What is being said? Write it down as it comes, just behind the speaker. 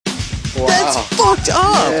Wow. That's fucked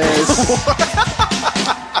up.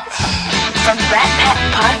 From Rat Pack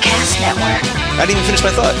Podcast Network. I didn't even finish my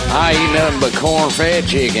thought. I eat nothing but corn-fed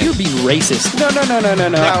chicken. You're being racist. No. With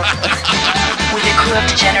a crew of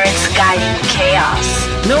degenerates guiding chaos.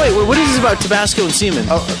 No, wait, what is this about Tabasco and semen?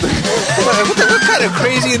 What kind of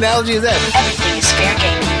crazy analogy is that? Everything is fair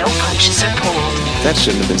game. No punches are pulled. That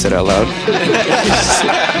shouldn't have been said out loud.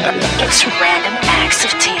 It's random acts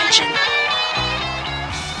of tangent.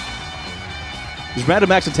 It's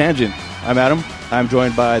Random Acts of Tangent. I'm Adam. I'm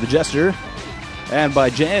joined by the Jester and by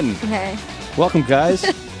Jen. Hey. Welcome, guys.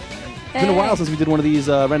 It's been a while since we did one of these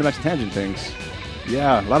Random Acts of Tangent things.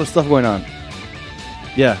 Yeah, a lot of stuff going on.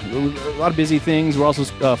 Yeah, a lot of busy things. We're also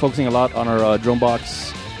focusing a lot on our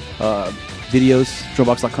Dronebox videos,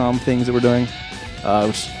 dronebox.com things that we're doing. Are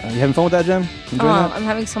you having fun with that, Jen? Enjoying that? I'm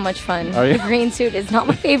having so much fun. Are you? The green suit is not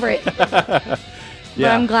my favorite. But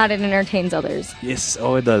I'm glad it entertains others. Yes.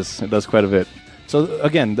 Oh, it does. It does quite a bit. So,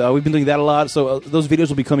 again, we've been doing that a lot. So, those videos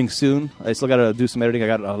will be coming soon. I still got to do some editing. I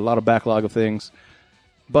got a lot of backlog of things.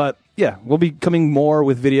 But, yeah, we'll be coming more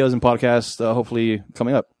with videos and podcasts, hopefully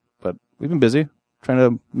coming up. But we've been busy trying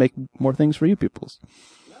to make more things for you peoples.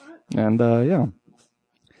 And, yeah.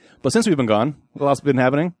 But since we've been gone, a lot's been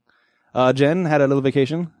happening. Jen had a little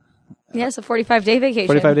vacation. Yes, a 45-day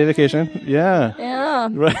vacation. 45-day vacation. Yeah. Yeah.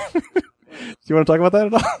 Right. Do you want to talk about that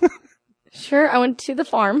at all? Sure, I went to the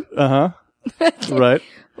farm, Right.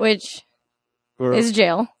 which is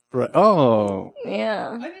jail. Right. Oh.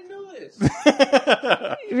 Yeah. I didn't know this.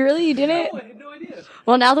 Really? You didn't? I had no idea.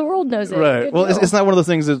 Well, now the world knows it. Right. Good Well, deal. it's not one of those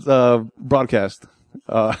things that's broadcast.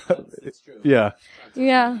 It's true. Yeah.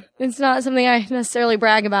 Yeah, it's not something I necessarily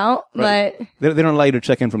brag about, Right. but They don't allow you to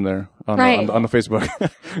check in from there on, Right. on the Facebook.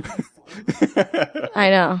 I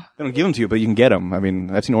know. They don't give them to you, but you can get them. I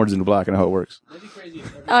mean, I've seen Orange and the Black. I know how it works.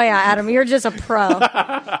 Oh, yeah, Adam, you're just a pro.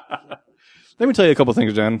 Let me tell you a couple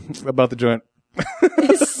things, Jen, about the joint.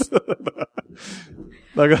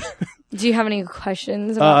 Like, Do you have any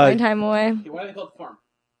questions about my time away? Why do they call it the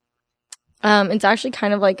farm? It's actually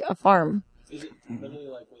kind of like a farm. Is it literally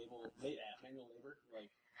like manual labor? Like,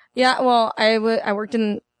 Yeah, well, I worked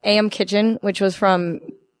in AM kitchen, which was from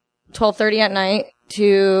 12:30 at night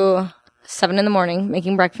to 7 in the morning,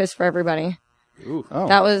 making breakfast for everybody. oh.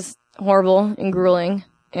 That was horrible and grueling,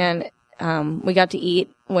 and we got to eat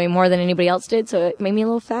way more than anybody else did, so it made me a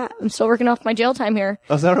little fat. I'm still working off my jail time here.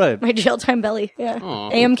 Oh, is that right? My jail time belly, yeah.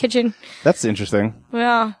 Aw. AM kitchen, That's interesting.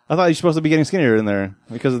 yeah. I thought you were supposed to be getting skinnier in there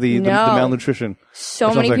because of the No. malnutrition.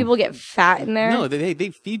 So Or many something. people get fat in there. No, they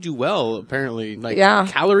feed you well, apparently. Like, Yeah.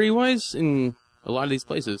 calorie-wise in a lot of these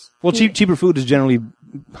places. Well, cheaper food is generally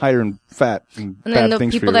higher in fat and And bad then the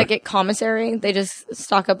things people for you. that get commissary, they just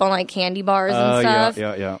stock up on like candy bars and stuff.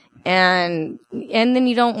 Yeah. And then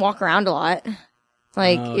you don't walk around a lot.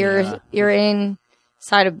 Like Oh, you're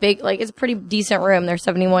inside a big, like, it's a pretty decent room. There's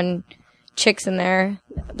 71 chicks in there.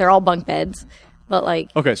 They're all bunk beds, but like,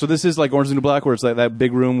 Okay, so this is like Orange is the New Black, where it's like that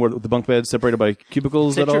big room where the bunk beds separated by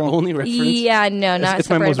cubicles Is that at your all? only reference? yeah, no, not It's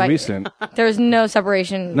my separated most by. recent. There's no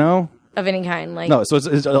separation No, of any kind, like no. So it's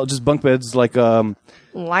just bunk beds, like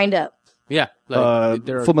lined up. Yeah. Like,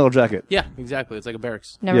 there are- Full Metal Jacket. Yeah, exactly. It's like a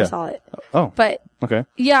barracks. Never Yeah. saw it, Oh, but okay,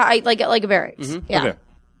 yeah, I like it like a barracks. Yeah, okay,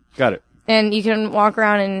 got it. and you can walk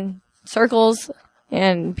around in circles,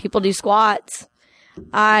 and people do squats.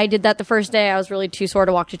 I did that the first day. I was really too sore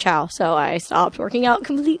to walk to chow, so I stopped working out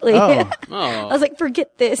completely. Oh. Oh. I was like,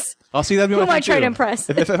 forget this. I'll see that. Who am I trying to impress?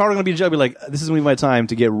 If I were going to be a judge, I'd be like, this is going to be my time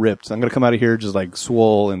to get ripped. I'm going to come out of here just like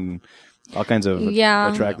swole and all kinds of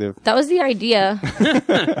Yeah. attractive. That was the idea.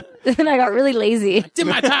 Then I got really lazy. It's in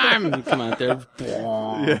my time! You come out there.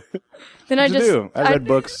 Then I What'd you just do? I read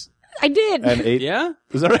books I did. and ate. Yeah?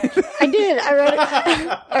 Is that right? I did.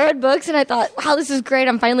 I read books and I thought, wow, this is great.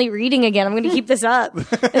 I'm finally reading again. I'm going to keep this up.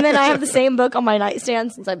 And then I have the same book on my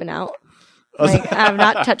nightstand since I've been out. Like, I have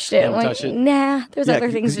not touched it. I'm like, touched it? nah, there's Yeah,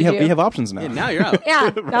 other things to you do. have options now. Yeah, now you're out.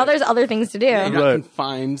 Yeah, now there's other things to do. You're not Right.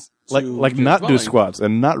 confined like to like your not do dwelling. squats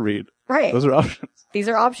and not read. Right. Those are options. These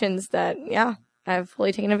are options that, yeah, I've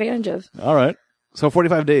fully taken advantage of. All right. So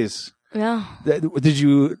 45 days. Yeah. Did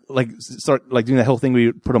you like start like doing that whole thing where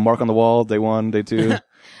you put a mark on the wall, day 1, day 2?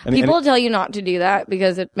 And, People tell you not to do that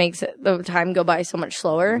because it makes the time go by so much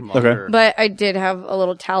slower. Longer. But I did have a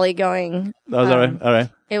little tally going. that was all right. All right.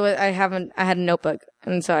 It was I had a notebook,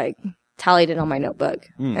 and so I tallied it on my notebook,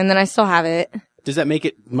 Hmm. and then I still have it. Does that make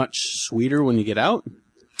it much sweeter when you get out?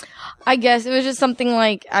 I guess it was just something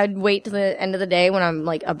like I'd wait to the end of the day when I'm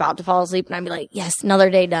like about to fall asleep, and I'd be like, "Yes, another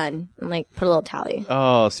day done," and like put a little tally.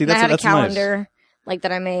 Oh, see, And I that's had a that's nice. calendar like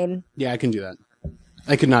that I made. Yeah, I can do that.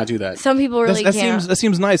 I could not do that. Some people really can't. That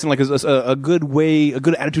seems nice and like a good way, a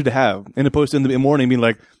good attitude to have, in opposed to in the morning being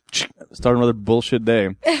like, start another bullshit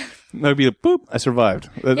day. That would be a boop. I survived.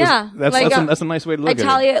 That's a nice way to look at it. I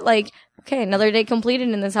tell you, like, okay, another day completed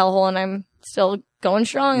in this hellhole, and I'm still going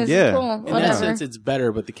strong. This is cool. In Whatever. that sense, it's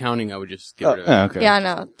better, but the counting, I would just get rid of. Okay. Yeah,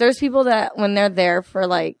 no. There's people that when they're there for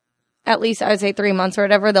like at least I would say 3 months or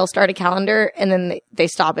whatever, they'll start a calendar and then they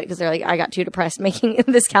stop it because they're like, I got too depressed making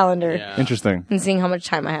this calendar. Yeah. Interesting. And seeing how much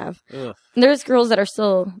time I have. Ugh. And there's girls that are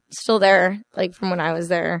still there, like from when I was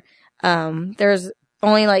there. There's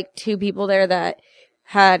only like 2 people there that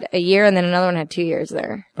had a year, and then another one had 2 years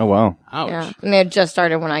there. Oh wow. Ouch. Yeah, and they had just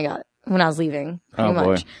started when I was leaving. Pretty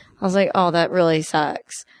much. Boy. I was like, oh, that really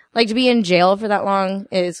sucks. Like to be in jail for that long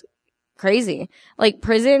is crazy. Like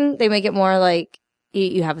prison, they make it more like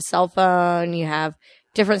you have a cell phone, you have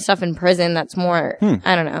different stuff in prison that's more.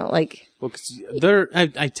 I don't know, like. Well, cause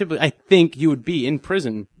I think you would be in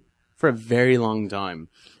prison for a very long time.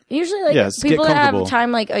 Usually, like Yes, people get that have comfortable.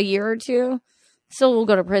 time, like a year or 2, still will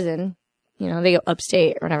go to prison. You know, they go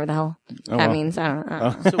upstate or whatever the hell that wow. means. I don't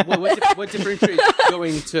know. So what differentiates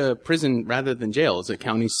going to prison rather than jail? Is it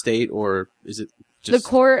county, state, or is it just The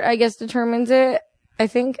court, I guess, determines it. I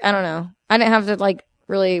think. I don't know. I didn't have to like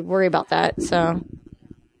really worry about that. So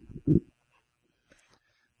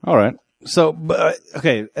All right. So, but,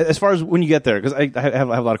 okay. As far as when you get there, because I have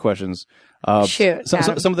a lot of questions. Shoot, Some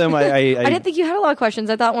Adam. of them I I didn't think you had a lot of questions.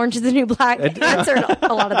 I thought Orange is the New Black answered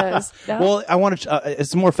a lot of those. No? Well, I want to.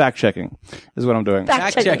 It's more fact checking, is what I'm doing.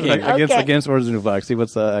 Fact checking. Like, Okay. against Orange is the New Black. See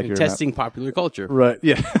what's accurate. or not. testing popular culture? Right.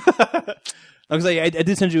 Yeah. Because I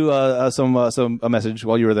did send you a message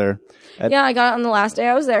while you were there. Yeah, I got it on the last day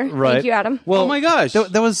I was there. Right. Thank you, Adam. Well, Oh my gosh.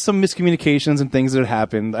 there was some miscommunications and things that had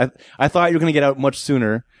happened. I thought you were going to get out much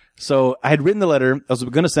sooner. So I had written the letter. I was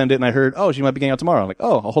going to send it, and I heard, oh, she might be getting out tomorrow. I'm like,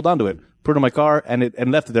 oh, I'll hold on to it. Put it in my car, and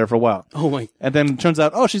left it there for a while. Oh my! And then it turns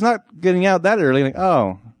out, oh, she's not getting out that early. Like,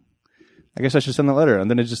 oh, I guess I should send the letter.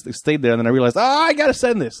 And then it just stayed there. And then I realized, oh, I got to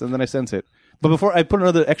send this. And then I sent it. But before I put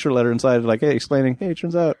another extra letter inside, like, hey, explaining, hey, it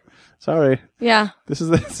turns out, sorry, Yeah. this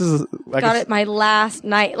is. I Got guess- it my last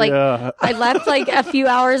night. Like Yeah. I left like a few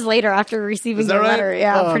hours later after receiving that the right? letter.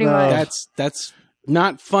 Yeah, Oh, pretty no. much. That's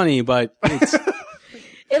not funny, but it's,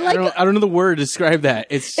 It like I don't know the word to describe that.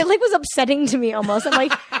 It's it like was upsetting to me almost. I'm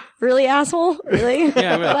like, really, asshole? Really?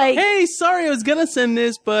 yeah, I'm like, hey, sorry, I was gonna send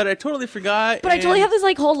this, but I totally forgot. but I totally and have this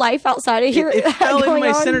like whole life outside of here. It fell in going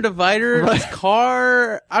my on, center divider. This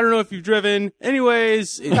car. I don't know if you've driven.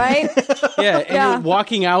 Anyways, Right? yeah, and Yeah. you're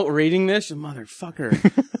walking out rating this, you motherfucker.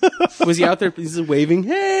 Was he out there? He's waving.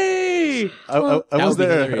 Hey, I That was would be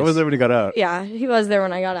there. I hilarious. was there when he got out. Yeah, he was there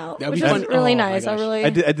when I got out, That'd which be was fun. really Oh, my nice. I gosh. really I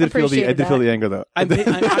did feel the appreciated anger though. I'm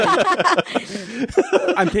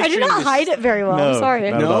I did picturing not this- hide it very well. I'm No, sorry.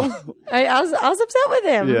 not at all. No, I was upset with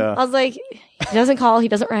him. Yeah. I was like, he doesn't call, he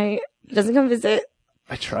doesn't write, he doesn't come visit.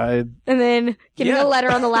 I tried. And then getting Yeah. a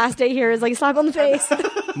letter on the last day here is like a slap on the face.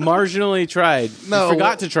 marginally tried. No, You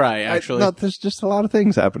forgot to try. Actually, no, there's just a lot of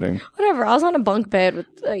things happening. Whatever. I was on a bunk bed with,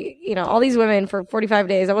 all these women for 45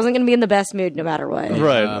 days. I wasn't going to be in the best mood no matter what.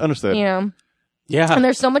 Right. Understood. You know? yeah. And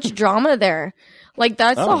there's so much drama there. Like,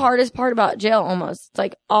 that's the hardest part about jail almost. It's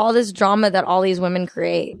like all this drama that all these women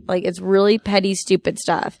create. Like, it's really petty, stupid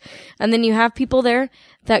stuff. And then you have people there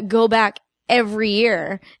that go back every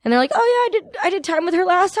year and they're like, oh yeah, I did time with her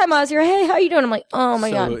last time I was here. Hey, how you doing? I'm like, oh my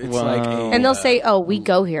So God. it's Wow. like, And they'll say, oh, we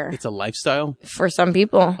go here it's a lifestyle. for some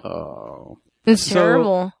people. Oh, It's So-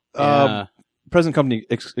 terrible. yeah. Present company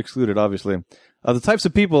excluded, obviously. The types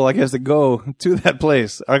of people, I guess, that go to that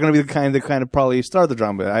place are going to be the kind that probably start the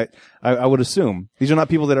drama. I would assume these are not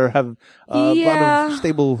people that have a lot Yeah. of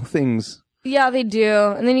stable things. Yeah, they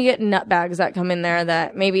do. And then you get nutbags that come in there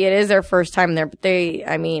that maybe it is their first time there, but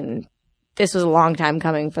this was a long time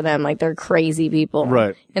coming for them. Like, they're crazy people.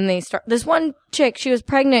 Right. And this one chick, she was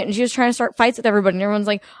pregnant and she was trying to start fights with everybody. And everyone's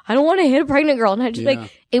like, I don't want to hit a pregnant girl. And I just like,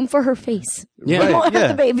 aim for her face. Yeah. I don't Right, have yeah.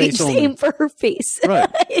 the baby. Face Just only. aim for her face. Right.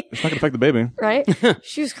 It's not going to affect the baby. Right?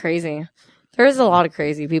 She was crazy. There's a lot of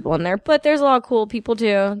crazy people in there, but there's a lot of cool people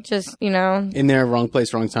too. Just, In there, wrong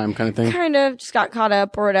place, wrong time, kind of thing. kind of just got caught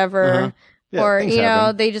up or whatever. Yeah, or, things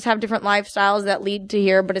happen. they just have different lifestyles that lead to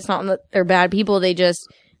here, but it's not that they're bad people.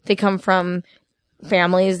 They come from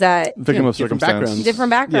families that, Victim of different circumstance. backgrounds. different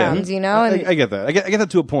backgrounds, And I get that. I get that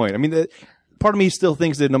to a point. I mean, part of me still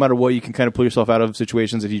thinks that no matter what, you can kind of pull yourself out of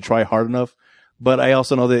situations if you try hard enough. But I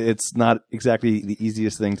also know that it's not exactly the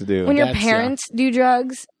easiest thing to do. when your That's, parents do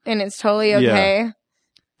drugs and it's totally okay,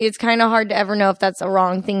 it's kind of hard to ever know if that's a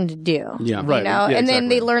wrong thing to do. Yeah. Right. You know, Yeah, and then exactly.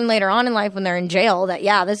 they learn later on in life when they're in jail that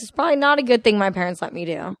this is probably not a good thing my parents let me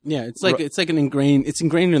do. Yeah, it's like it's ingrained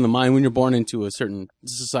in the mind when you're born into a certain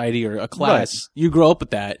society or a class. Right. You grow up with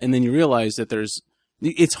that, and then you realize that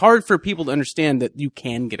it's hard for people to understand that you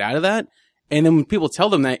can get out of that. And then when people tell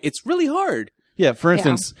them that, it's really hard. Yeah, for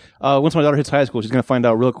instance, once my daughter hits high school, she's going to find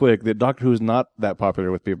out real quick that Doctor Who is not that popular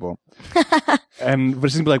with people. But she's going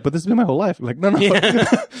to be like, but this has been my whole life. I'm like, no.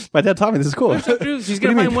 My dad taught me this is cool. She's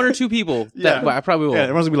going to find one or two people that I probably will. Yeah,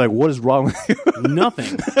 everyone's going to be like, what is wrong with you?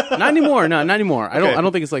 Nothing. Not anymore. No, not anymore. I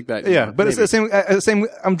don't think it's like that. Yeah, anymore. but it's the same.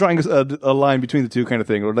 I'm drawing a line between the two kind of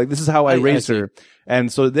thing. Or like, this is how I raised see. her.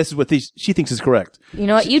 And so this is what she thinks is correct. You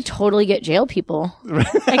know what? You totally get jail people.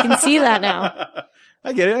 I can see that now.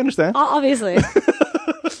 I get it. I understand. Obviously.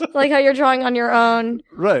 Like how you're drawing on your own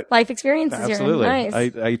Right. life experiences Absolutely. here.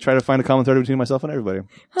 Nice. I try to find a common thread between myself and everybody.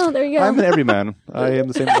 Oh, there you go. I'm an everyman. I am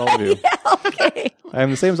the same as all of you. Okay. I am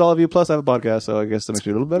the same as all of you. Plus, I have a podcast, so I guess that makes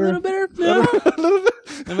you a little better. A little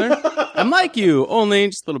better. I'm like you, only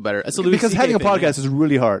just a little better. That's a Louis Because CK having a thing, podcast is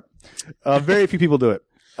really hard. Very few people do it.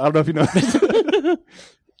 I don't know if you know this.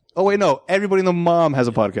 Oh, wait, no. Everybody in the mom has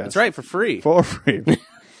a podcast. That's right, for free. For free.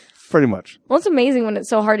 Pretty much. Well, it's amazing when it's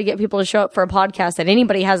so hard to get people to show up for a podcast that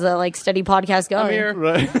anybody has a steady podcast going. I'm here.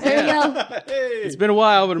 Right. There you go. It's been a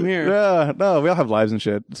while, but I'm here. Yeah. No, we all have lives and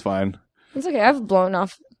shit. It's fine. It's okay. I've blown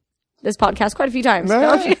off this podcast quite a few times.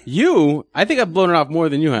 Nah. I think I've blown it off more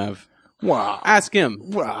than you have. Wow. Ask him.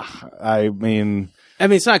 I mean,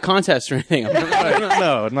 It's not a contest or anything. I'm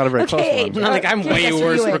no, not a very close Okay, one. not like I'm way Yes,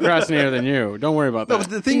 worse you win. procrastinator than you. Don't worry about that.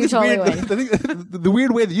 The thing You that's totally weird, the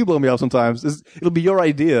weird way that you blow me off sometimes is it'll be your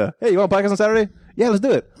idea. Hey, you want a podcast on Saturday? Yeah, let's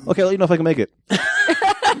do it. Okay, I'll let you know if I can make it.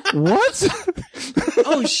 What?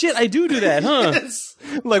 Oh shit, I do that,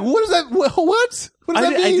 huh? Like, what is that? What? What does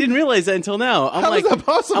that mean? I didn't realize that until now. How is that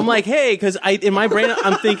possible? I'm like, hey, because in my brain,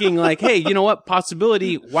 I'm thinking like, hey, you know what?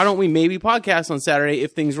 Possibility. Why don't we maybe podcast on Saturday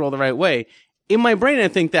if things roll the right way? In my brain, I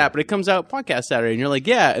think that, but it comes out podcast Saturday, and you're like,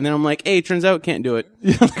 yeah. And then I'm like, hey, turns out can't do it.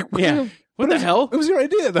 Yeah. What the hell? It was your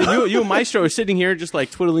idea, though. You and Maestro are sitting here just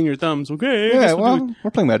like twiddling your thumbs. Okay. I Yeah, guess we'll do well,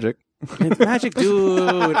 we're playing Magic. It's Magic,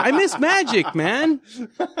 dude. I miss Magic, man.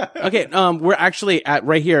 Okay, we're actually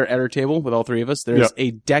right here at our table with all three of us. There's Yep.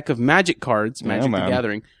 a deck of Magic cards, Magic the man.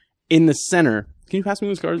 Gathering, in the center. Can you pass me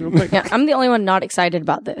those cards real quick? Yeah, I'm the only one not excited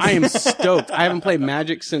about this. I am stoked. I haven't played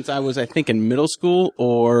Magic since I was, I think, in middle school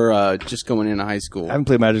or just going into high school. I haven't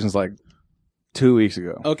played Magic since like 2 weeks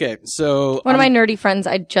ago. Okay, so One of my nerdy friends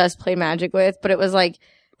I just played Magic with, but it was like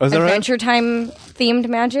Oh, is that right? Adventure Time themed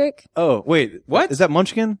Magic. Oh, wait. What? Is that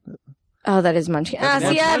Munchkin? Oh, that is Munchkin. See,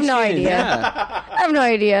 I have no idea. Yeah. I have no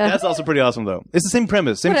idea. That's also pretty awesome, though. It's the same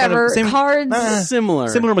premise. Same Whatever. Kind of, same, Cards. Similar.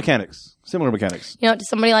 Similar mechanics. Similar mechanics. You know, to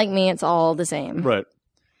somebody like me, it's all the same. Right.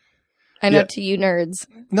 I know Yeah. to you nerds,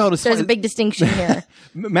 No, there's a big distinction here.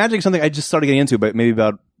 Magic is something I just started getting into, but maybe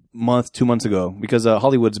about month, 2 months ago, because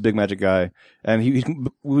Hollywood's a big Magic guy, and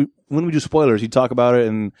when we do spoilers, he'd talk about it,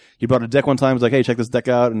 and he brought a deck one time. He's like, "Hey, check this deck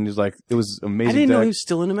out," and he's like, "It was amazing." I didn't know deck. he was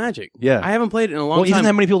still into Magic. Yeah. I haven't played it in a long Well, he time. doesn't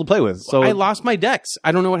have many people to play with, so I lost my decks.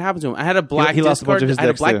 I don't know what happened to him. I had a black he lost a bunch discard. of his I had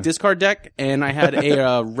a decks, black too. discard deck, and I had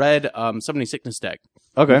a red Summoning Sickness deck.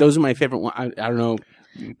 Okay. Those are my favorite one. I don't know.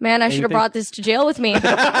 Man, I should have brought this to jail with me. Would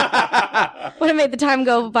have made the time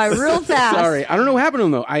go by real fast. Sorry, I don't know what happened to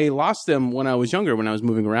them though. I lost them when I was younger, when I was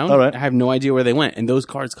moving around. All right. I have no idea where they went, and those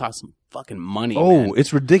cards cost some fucking money. Oh, man.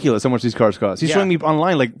 it's ridiculous how much these cards cost. He's Yeah. showing me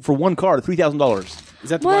online, like, for one card, $3,000. Is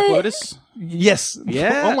that the What? Black Lotus? Yes.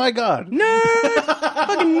 Yeah. Oh my god. Nerd,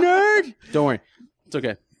 fucking nerd. Don't worry, it's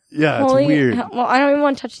okay. Yeah, it's Holy- weird. Well, I don't even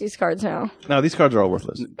want to touch these cards now. No, these cards are all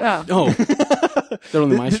worthless. Oh. Oh, they're on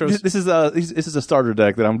the Maestros. This is a starter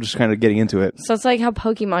deck that I'm just kind of getting into it. So it's like how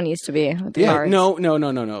Pokemon used to be with the cards. No.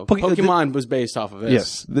 Poke- Pokemon was based off of this.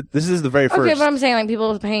 Yes, this is the very first. Okay, but I'm saying like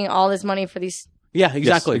people paying all this money for these. Yeah,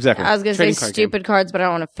 exactly. Yes, exactly. I was gonna say Trading card stupid cards, but I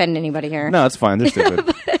don't want to offend anybody here. No, it's fine. They're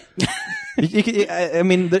stupid. I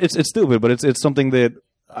mean, it's stupid, but it's something that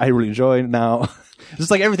I really enjoy now. Just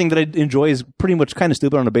like everything that I enjoy is pretty much kind of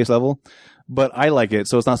stupid on a base level, but I like it,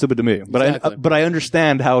 so it's not stupid to me. But Exactly. but I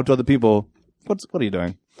understand how to other people. What are you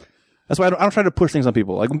doing? That's why I don't try to push things on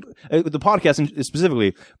people. Like the podcast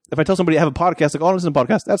specifically, if I tell somebody I have a podcast, like, "Oh, listen to a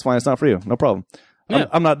podcast," that's fine. It's not for you. No problem. Yeah.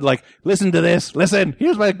 I'm not like, listen to this. Listen,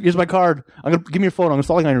 here's my card. I'm gonna give me your phone. I'm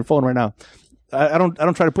installing it on your phone right now. I don't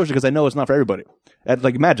try to push it because I know it's not for everybody.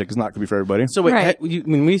 Like Magic is not going to be for everybody. So wait, Right.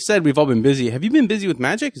 when we said we've all been busy, have you been busy with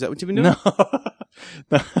Magic? Is that what you've been doing?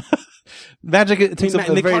 No. Magic it takes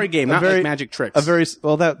in the card game, not like Magic tricks. A very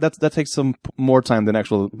well that takes some more time than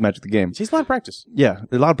actual Magic the game. She's a lot of practice. Yeah,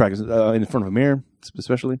 a lot of practice in front of a mirror,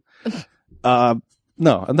 especially.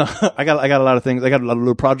 No. I got a lot of things. I got a lot of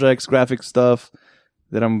little projects, graphic stuff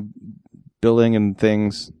that I'm building and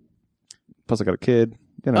things. Plus, I got a kid.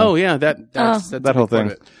 You know. Oh yeah, that's That whole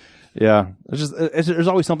thing. Yeah. There's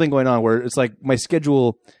always something going on where it's like my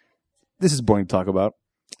schedule. This is boring to talk about.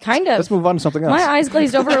 Kind of. Let's move on to something else. My eyes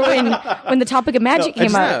glazed over when the topic of magic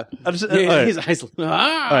came up. All right. His eyes. All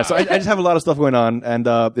right, so I just have a lot of stuff going on, and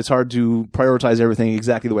it's hard to prioritize everything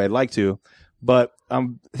exactly the way I'd like to. But I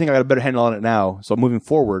think I got a better handle on it now. So moving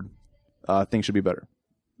forward, things should be better.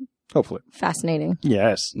 Hopefully. Fascinating.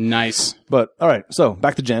 Yes. Nice. But all right, so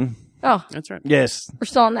back to Jen. Oh, That's right. Yes. we're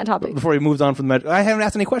still on that topic. Before we moved on from the magic, I haven't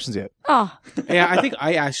asked any questions yet. Oh, Yeah, I think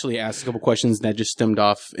I actually asked a couple questions that just stemmed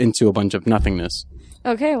off into a bunch of nothingness.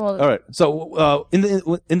 okay. Well, All right. So in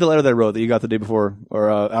the letter that I wrote that you got the day before or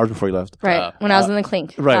hours before you left. right. When I was in the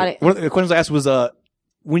clink. Got Right. it. One of the questions I asked was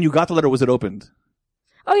when you got the letter, was it opened?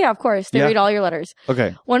 Oh, yeah, of course. They Yeah. read all your letters.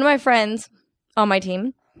 Okay. One of my friends on my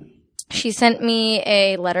team, she sent me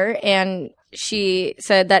a letter and she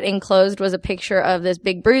said that enclosed was a picture of this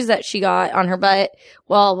big bruise that she got on her butt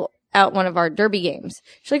while at one of our derby games.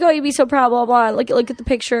 She's like, oh, you'd be so proud, blah, blah. Look at the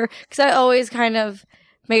picture. Because I always kind of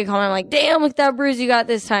make a comment like, damn, look at that bruise you got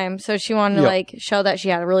this time. So she wanted to like show that she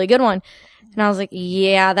had a really good one. And I was like,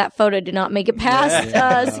 yeah, that photo did not make it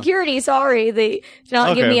past security. Sorry. They did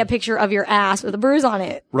not give Okay. me a picture of your ass with a bruise on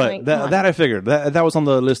it. Right. Like, come on. That I figured. That was on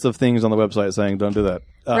the list of things on the website saying don't do that.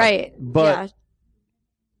 Right. But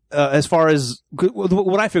yeah. as far as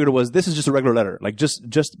what I figured was this is just a regular letter, like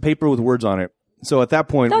just paper with words on it. So at that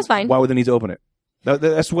point, That was fine. why would they need to open it?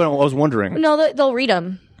 That's what I was wondering. No, they'll read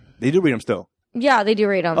them. They do read them still. Yeah, they do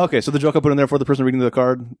read them. Okay, so the joke I put in there for the person reading the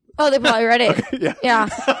card. Oh, they probably read it. Yeah.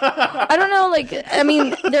 I don't know. Like, I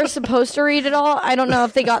mean, they're supposed to read it all. I don't know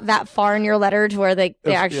if they got that far in your letter to where they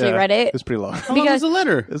actually Yeah, read it. It's pretty long. How long was the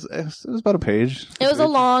letter? It was about a page. It was a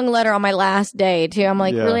long letter on my last day too. I'm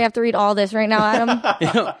like, Yeah. really have to read all this right now,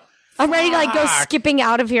 Adam? I'm ready to like go skipping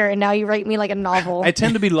out of here, and now you write me like a novel. I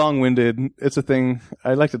tend to be long-winded. It's a thing.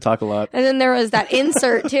 I like to talk a lot. And then there was that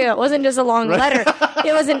insert too. It wasn't just a long letter.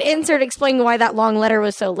 It was an insert explaining why that long letter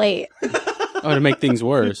was so late. Oh, to make things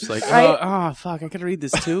worse. Like, Right? oh, fuck, I gotta read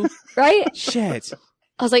this too? Right? Shit.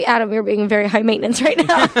 I was like, Adam, you're being very high maintenance right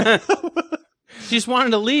now. She just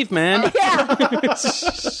wanted to leave, man. Yeah.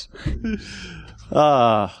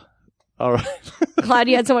 All right. Glad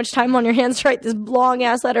you had so much time on your hands to write this long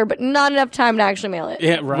ass letter, but not enough time to actually mail it.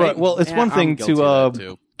 Yeah, right. Right. Well, it's Yeah, one I'm thing guilty to of that,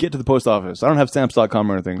 too. get to the post office. I don't have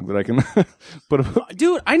stamps.com or anything that I can put.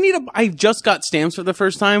 Dude, I just got stamps for the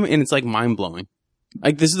first time, and it's like mind blowing.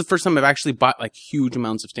 Like, this is the first time I've actually bought like huge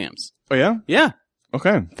amounts of stamps. Oh yeah. Yeah.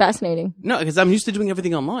 Okay. Fascinating. No, because I'm used to doing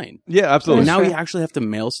everything online. Yeah, absolutely. And now true. we actually have to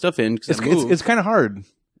mail stuff in because it's kind of hard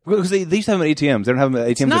because they used to have them at ATMs. They don't have them at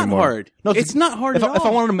ATMs It's not anymore. hard. No, It's not hard If at I, if I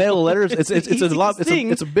all. wanted to mail letters, it's a the lot. easiest thing.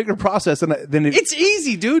 It's a bigger process than it. It's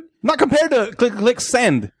easy, dude. Not compared to click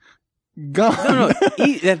send. Gone. No,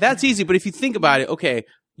 that's easy. But if you think about it, okay,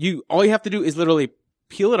 all you have to do is literally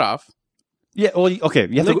peel it off. Yeah. Well, okay.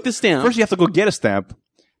 You have Lick to go, the stamp. First, you have to go get a stamp.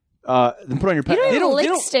 Then put it on your You pack. don't even they lick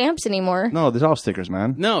don't- stamps anymore. No, there's all stickers,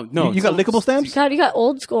 man. No. You got lickable stamps? God, you got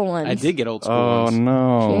old school ones. I did get old school Oh ones.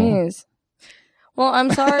 no. Jeez. Well,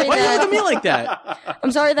 I'm sorry Why do you look at that me like that?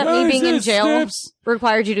 I'm sorry that me being in jail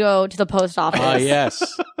required you to go to the post office. Oh, yes.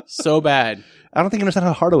 So bad. I don't think you understand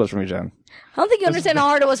how hard it was for me, Jen. I don't think you understand how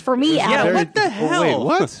hard it was for me, Adam. what the hell? Wait,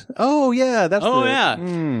 what? Oh yeah, that's. Oh, the,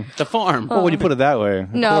 yeah. The farm. Well, when you put it that way,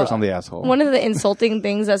 of No. course I'm the asshole. One of the insulting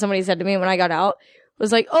things that somebody said to me when I got out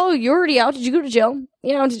was like, "Oh, you're already out? Did you go to jail?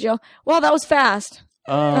 Yeah, I went to jail. Well, that was fast."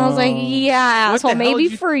 And I was like, "Yeah, What the asshole. hell Maybe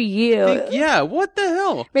did you for you, Yeah, what the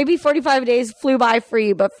hell? maybe 45 days flew by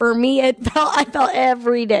free, but for me, I felt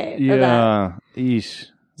every day. of that. Yeah. Eesh.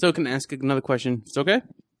 So can I ask another question? It's okay?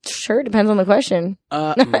 Sure, depends on the question.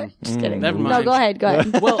 Just kidding. Never No, mind. go ahead. Go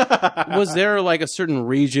ahead. Well, was there like a certain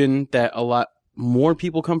region that a lot more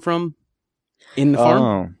people come from in the farm?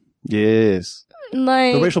 Oh, yes.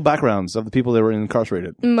 Like The racial backgrounds of the people that were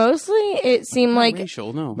incarcerated. mostly, it seemed like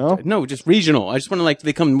Racial, no. No? No, just regional. I just want to like,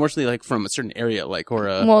 they come mostly like from a certain area, like, or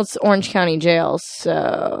well, it's Orange County Jail,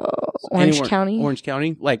 so Orange anywhere- County. Orange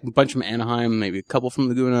County, like a bunch from Anaheim, maybe a couple from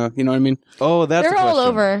Laguna, you know what I mean? Oh, that's They're the all question.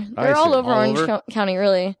 over. I They're all see. over All Orange over? County,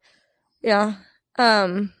 really. Yeah.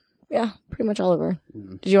 Yeah, pretty much all over.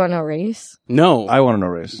 Mm. Did you want to know race? No. I want to know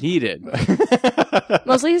race. He did.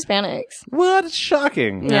 Mostly Hispanics. What?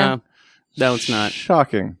 Shocking. Yeah. That was not.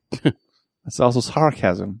 Shocking. That's also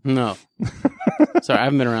sarcasm. No. Sorry, I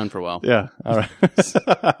haven't been around for a while. Yeah. All right.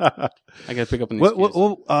 I got to pick up on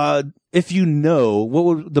these. If you know, what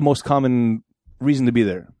would the most common reason to be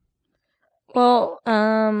there? Well,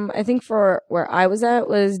 I think for where I was at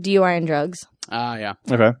was DUI and drugs. Yeah.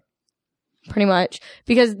 Okay. pretty much,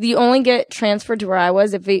 because you only get transferred to where I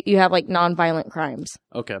was if you have like non-violent crimes.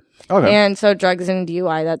 Okay. Okay. And so drugs and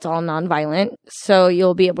DUI, that's all non-violent. So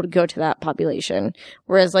you'll be able to go to that population.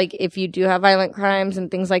 Whereas like if you do have violent crimes and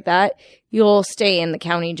things like that, you'll stay in the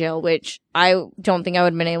county jail, which I don't think I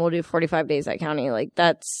would have been able to do 45 days at county. Like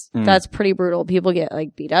that's pretty brutal. People get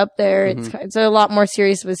like beat up there. It's a lot more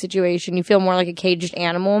serious of a situation. You feel more like a caged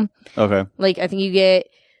animal. Okay. Like I think you get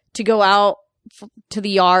to go out to the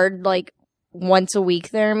yard like once a week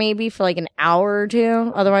there maybe for like an hour or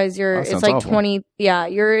two. Otherwise That it's sounds like awful. 20,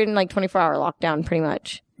 you're in like 24-hour lockdown pretty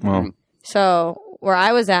much. Well, So where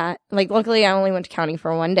I was at, like luckily I only went to county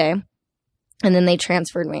for one day and then they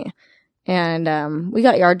transferred me. And we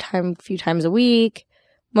got yard time a few times a week,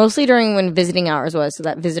 mostly during when visiting hours was, so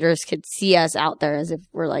that visitors could see us out there as if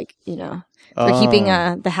we're like, you know, we're keeping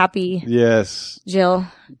the happy yes. Jill.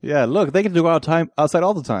 Yeah. Look, they can do outside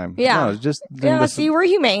all the time. Yeah. No, it's just Yeah, see, we're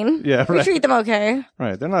humane. Yeah, We right. treat them okay,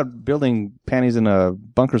 Right. They're not building panties in a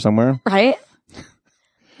bunker somewhere. right?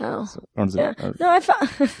 Oh. Orange, Yeah. No, I found.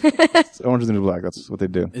 orange is the new black. That's what they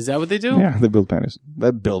do. Is that what they do? Yeah, they build panties.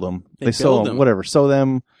 They build them. They sew build them. them. Whatever. Sew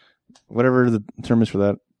them. Whatever the term is for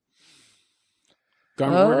that.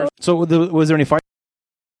 Garment workers? So was there any fights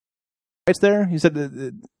there? You said that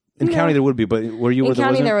in No. county there would be, but where you were In there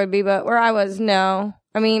county wasn't? there would be, but where I was, no.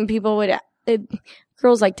 I mean, people would.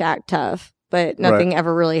 Girls like to act tough, but nothing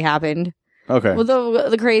ever really happened. Okay. Well,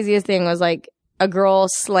 the craziest thing was like a girl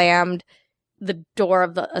slammed the door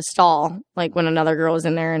of a stall, like when another girl was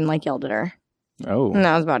in there and like yelled at her. Oh. And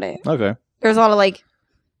that was about it. Okay. There was a lot of like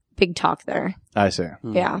big talk there. I see.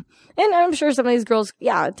 Yeah. And I'm sure some of these girls,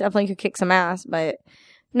 definitely could kick some ass, but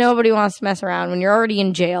nobody wants to mess around when you're already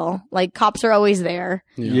in jail. Like cops are always there.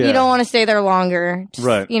 Yeah. You don't want to stay there longer. Just,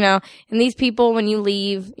 Right. You know, and these people, when you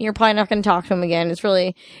leave, you're probably not going to talk to them again. It's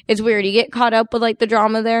weird. You get caught up with like the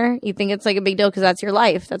drama there. You think it's like a big deal because that's your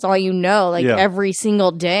life. That's all you know, like Yeah. every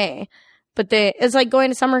single day. But it's like going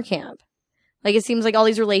to summer camp. Like it seems like all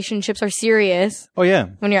these relationships are serious Oh yeah.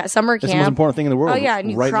 when you're at summer It's the most camp. important thing in the world. Oh yeah,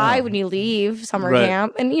 and you right cry now. when you leave summer Right.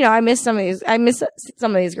 camp. And you know, I miss some of these. I miss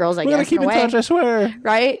some of these girls. I We're gonna guess keep in in a way, touch, I swear.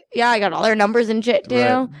 right? Yeah, I got all their numbers and shit too.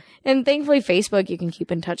 Right. And thankfully, Facebook you can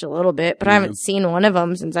keep in touch a little bit. But I haven't seen one of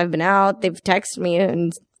them since I've been out. They've texted me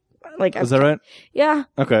and like, Is that right? Yeah,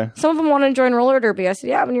 Okay. some of them want to join roller derby. I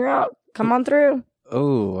said, yeah, when you're out, come on through.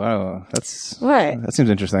 Oh wow. That's What? that seems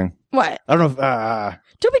interesting. What? I don't know if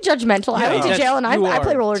Don't be judgmental. I went to that's- jail and you I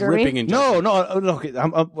play are roller derby. dripping in No. Okay.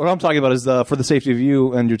 What I'm talking about is for the safety of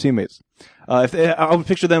you and your teammates. I would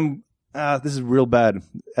picture them. This is real bad.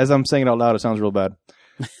 As I'm saying it out loud, it sounds real bad.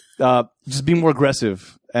 Just be more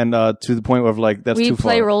aggressive and to the point where like that's We too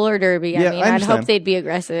play far. roller derby. Yeah, I mean, I I'd understand. hope they'd be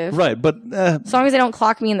aggressive. Right, but As long as they don't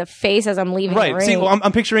clock me in the face as I'm leaving the right. ring. See, well,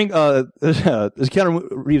 I'm picturing the Keanu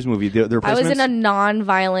Reeves movie, the I was Replacements. in a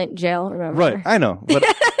non-violent jail, remember? Right, I know, but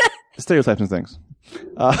stereotypes and things.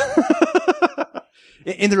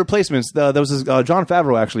 In the Replacements, there was this, John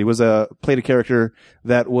Favreau actually played a character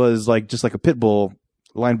that was like just like a pit bull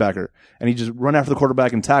linebacker, and he just run after the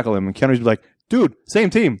quarterback and tackle him, and Keanu Reeves would be like, "Dude, same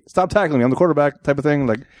team, stop tackling me, I'm the quarterback," type of thing.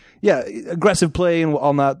 Like, yeah, aggressive play and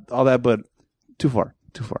all that, but too far.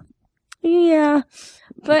 Yeah.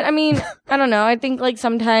 But I mean, I don't know. I think like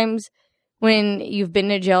sometimes when you've been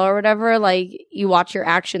to jail or whatever, like you watch your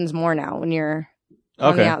actions more now when you're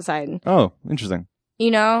on the Okay. outside. Oh, interesting. You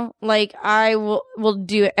know, like I will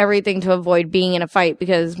do everything to avoid being in a fight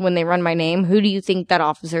because when they run my name, who do you think that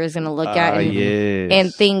officer is going to look at Yes.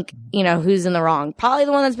 and think, you know, who's in the wrong? Probably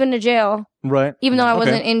the one that's been to jail, right. even though I Okay.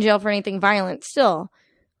 wasn't in jail for anything violent. Still,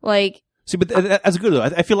 like, See, but that's good though.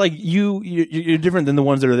 I feel like you're different than the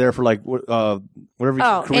ones that are there for like whatever in and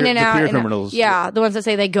out, career in and out. criminals. Yeah, the ones that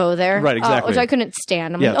say they go there, Right, exactly. which I couldn't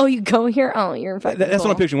stand. I'm Yeah. like, oh, you go here? Oh, you're in fact. That's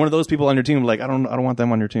what I'm picturing. One of those people on your team. Like, I don't want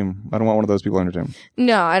them on your team. I don't want one of those people on your team.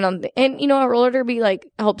 No, I don't. And you know, what, roller derby like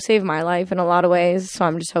helped save my life in a lot of ways. So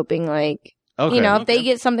I'm just hoping, like, Okay. you know, if they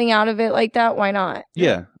get something out of it like that, why not?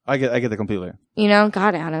 Yeah, I get that completely. You know,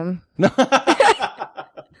 God, Adam.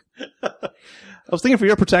 I was thinking for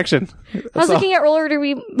your protection. I was looking at roller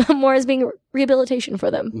derby more as being rehabilitation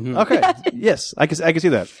for them. Okay. Yes, I can see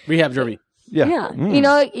that. Rehab derby. Yeah. Yeah. Mm. You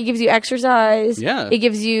know, it gives you exercise. Yeah. It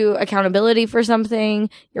gives you accountability for something.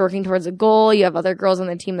 You're working towards a goal. You have other girls on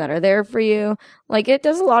the team that are there for you. Like, it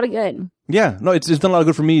does a lot of good. Yeah. No, it's done a lot of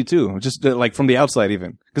good for me too. Just like from the outside,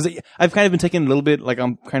 even because I've kind of been taking a little bit. Like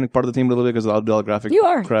I'm kind of part of the team a little bit because of all the graphic. You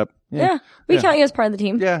are. crap. Yeah. We count you as part of the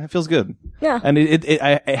team. Yeah, it feels good. Yeah. And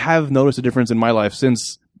I have noticed a difference in my life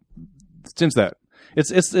since that.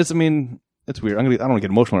 It's I mean, it's weird. I don't want to get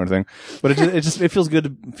emotional or anything, but it feels good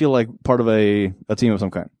to feel like part of a team of some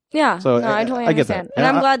kind. Yeah. So no, I totally I get understand. that. And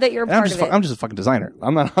I'm glad that you're and I'm part just of it. I'm just a fucking designer.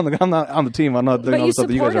 I'm not on the team. I'm not doing But all you the stuff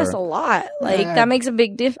that you support guys us a are. lot. Like, that makes a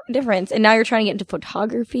big difference. And now you're trying to get into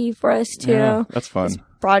photography for us, too. Yeah, that's fun. It's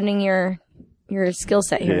broadening your skill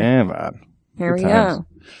set here. Yeah, man. Here we Good times. go.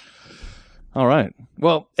 All right.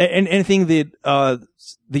 Well, and anything that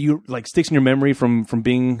you like sticks in your memory from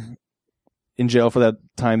being in jail for that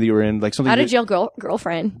time that you were in, like something. I had a that- jail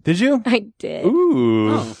girlfriend. Did you? I did.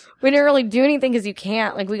 Ooh. We didn't really do anything because you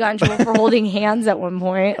can't. Like, we got in trouble for holding hands at one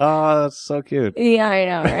point. Oh, that's so cute. Yeah, I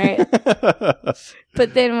know, right?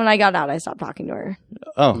 But then when I got out, I stopped talking to her.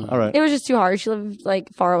 Oh, all right. It was just too hard. She lived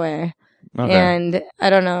like far away. Okay. And I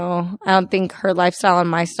don't know. I don't think her lifestyle and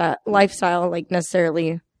my lifestyle like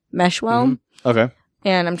necessarily mesh well. Okay.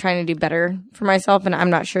 And I'm trying to do better for myself, and I'm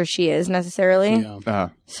not sure she is necessarily. Yeah.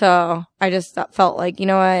 So I just felt like, you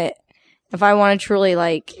know what? If I want to truly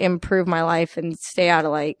like improve my life and stay out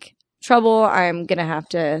of like trouble, I'm gonna have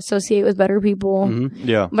to associate with better people.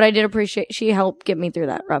 Yeah. But I did appreciate she helped get me through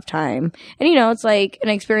that rough time. And you know, it's like an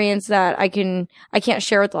experience that I can't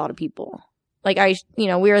share with a lot of people. Like we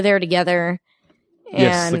were there together. And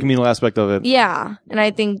Yes, the communal aspect of it. yeah. And I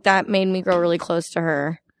think that made me grow really close to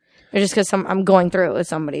her. It's just because I'm going through it with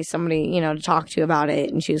somebody, to talk to about it.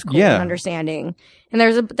 And she was cool Yeah. and understanding. And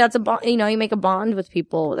that's a bond, you make a bond with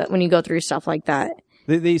people that when you go through stuff like that.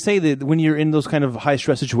 They say that when you're in those kind of high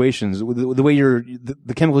stress situations, the way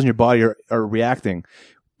the chemicals in your body are reacting,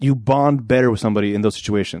 you bond better with somebody in those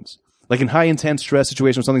situations. Like in high intense stress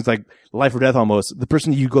situations, something's like life or death almost. The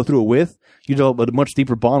person you go through it with, you develop a much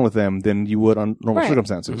deeper bond with them than you would on normal Right.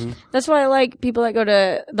 circumstances. That's why I like people that go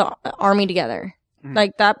to the army together.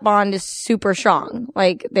 Like that bond is super strong.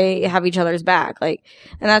 Like they have each other's back. Like,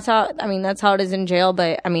 and that's how it is in jail.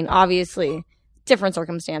 But I mean, obviously different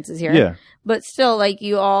circumstances here. Yeah. But still, like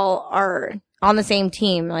you all are on the same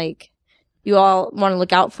team. Like you all want to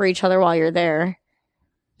look out for each other while you're there.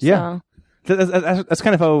 Yeah. So, That's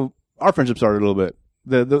kind of how our friendship started a little bit.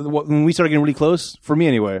 When we started getting really close, for me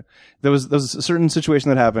anyway, there was a certain situation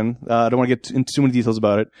that happened. I don't want to get into too many details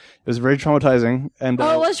about it. It was very traumatizing, and it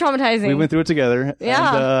was traumatizing. we went through it together.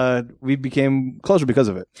 Yeah. And we became closer because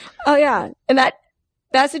of it. Oh yeah, and that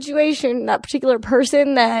situation, that particular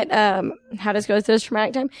person that had us go through this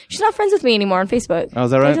traumatic time, she's not friends with me anymore on Facebook. Oh, is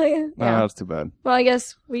that Did I right? tell you? Oh, Yeah. that's too bad. Well, I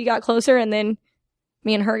guess we got closer, and then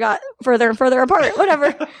me and her got further and further apart.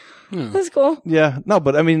 Whatever. That's cool. Yeah, no,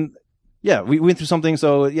 but I mean, yeah, we went through something,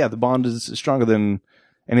 so yeah, the bond is stronger than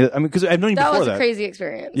any. I mean, because I've known you That before was that. a crazy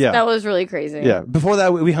experience. Yeah. That was really crazy. Yeah, before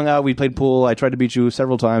that we hung out, we played pool. I tried to beat you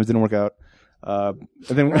several times, didn't work out. And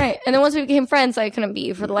then Right. And then once we became friends, I couldn't beat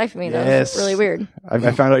you for the life of me. That Yes. was really weird. I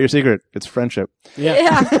found out your secret. It's friendship.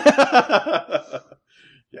 Yeah.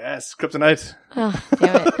 Yes, kryptonite. Oh,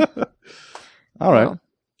 damn it. All right, Well.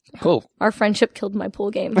 cool. Our friendship killed my pool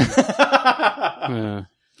game. Yeah.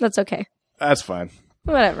 That's okay. That's fine.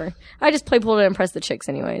 Whatever. I just play pool to impress the chicks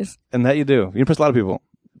anyways. And that you do. You impress a lot of people.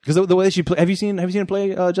 Because the way she play, have you seen her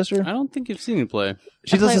play, Jester? I don't think you've seen him play.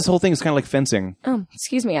 She does play- this whole thing. It's kind of like fencing. Oh,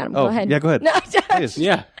 excuse me, Adam. Oh, Go ahead. yeah, go ahead. No, Please.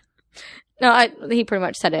 Yeah. no, he pretty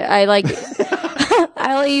much said it. I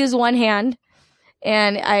I only use one hand,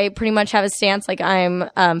 and I pretty much have a stance like I'm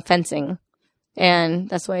fencing, and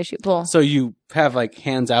that's the way I shoot pool. So you have like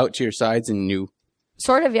hands out to your sides and you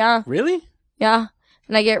Sort of, yeah, really? yeah.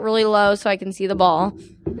 And I get really low so I can see the ball,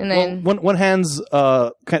 and then One hand's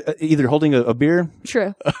either holding a beer,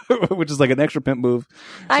 true. which is like an extra pimp move.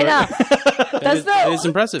 I know. That is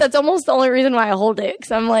impressive. That's almost the only reason why I hold it.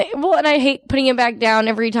 Because I'm like, well, and I hate putting it back down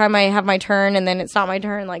every time I have my turn, and then it's not my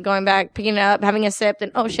turn. Like going back, picking it up, having a sip,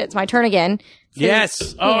 then oh shit, it's my turn again.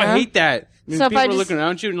 Yes. Oh, I Yeah. hate that. When So if people I are just- looking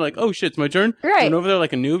around you and you're like, oh shit, it's my turn. Right. And over there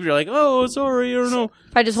like a noob, you're like, oh, sorry, I don't know.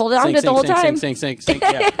 If I just hold it on to it the whole time. Sink.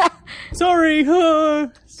 Yeah. Sorry.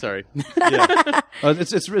 Sorry.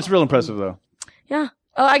 It's real impressive though. Yeah.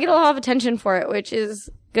 Oh, I get a lot of attention for it, which is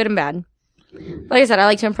good and bad. Like I said, I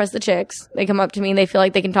like to impress the chicks. They come up to me and they feel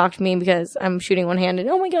like they can talk to me because I'm shooting one-handed.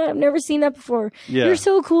 Oh my god, I've never seen that before. Yeah. You're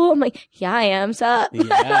so cool. I'm like, yeah, I am. Sup?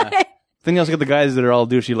 Yeah. Then you also get the guys that are all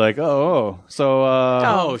douchey, like, so,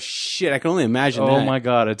 Oh shit, I can only imagine that. oh my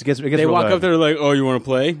god, it gets They real walk bad. up there like, oh, you want to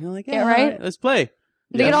play? You're like, Yeah, right? all let's play.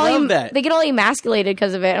 They I get all love that. they get all emasculated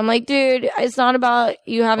because of it. I'm like, dude, it's not about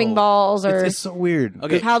you having balls or It's so weird.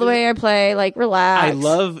 Okay. how the way I play. Like, relax.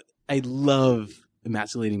 I love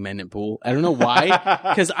emasculating men in pool. I don't know why,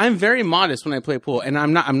 because I'm very modest when I play pool, and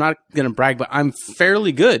I'm not gonna brag, but I'm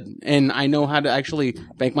fairly good, and I know how to actually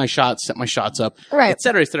bank my shots, set my shots up, Right. et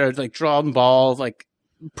cetera, like draw balls, like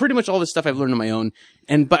pretty much all this stuff I've learned on my own,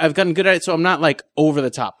 but I've gotten good at it, so I'm not like over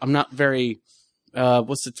the top. I'm not very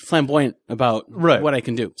flamboyant about Right. what I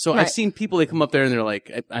can do. So Right. I've seen people, they come up there and they're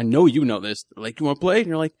like, I know you know this. They're like, you want to play? And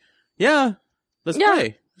you're like, yeah, let's Yeah.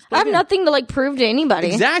 play. I have nothing to like prove to anybody.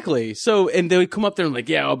 Exactly. So, and they would come up there and like,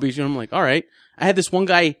 yeah, I'll beat you. And I'm like, all right. I had this one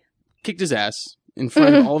guy kicked his ass in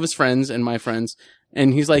front of all of his friends and my friends.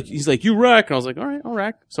 And he's like, you wreck. And I was like, all right, I'll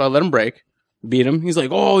wreck. So I let him break, beat him. He's like,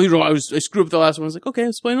 oh, I screwed up the last one. I was like, okay,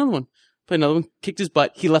 let's play another one. Play another one. Kicked his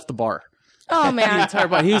butt. He left the bar. Oh The man. entire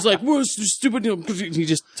bar. He was like, whoa, stupid. He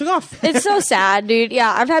just took off. It's so sad, dude.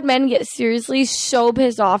 Yeah, I've had men get seriously so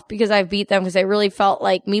pissed off because I've beat them because they really felt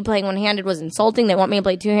like me playing one-handed was insulting. They want me to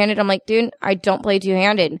play two-handed. I'm like, dude, I don't play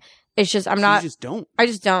two-handed. It's just, You just don't. I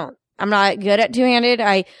just don't. I'm not good at two-handed.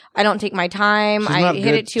 I don't take my time. She's I not hit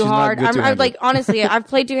good- it too she's not hard. good I'm two-handed. like, honestly, I've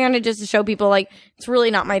played two-handed just to show people like it's really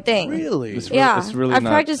not my thing. Really? Yeah, It's really I've not.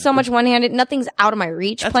 practiced so much one-handed. Nothing's out of my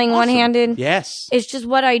reach That's playing awesome. one-handed. Yes. It's just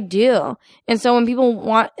what I do. And so when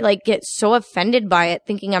people get so offended by it,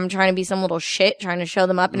 thinking I'm trying to be some little shit, trying to show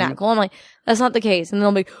them up and act cool, I'm like, that's not the case. And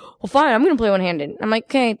they'll be, well, fine, I'm going to play one-handed. I'm like,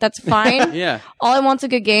 okay, that's fine. Yeah. All I want's a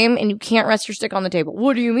good game, and you can't rest your stick on the table.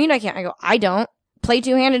 What do you mean I can't? I go, I don't. Play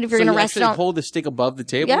two-handed if you're So going to you rest it actually on. hold the stick above the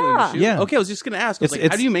table? Yeah. and shoot? Yeah. Okay, I was just going to ask. I was It's-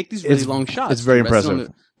 like, how do you make these really it's- long shots? it's very Do you rest it on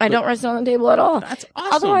impressive. I don't rest it on the table at all. That's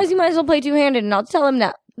awesome. Otherwise, you might as well play two-handed, and I'll tell him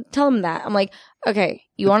that. I'm like, okay,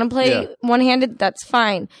 you want to play Yeah. one-handed? That's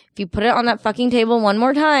fine. If you put it on that fucking table one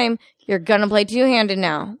more time, you're gonna play two-handed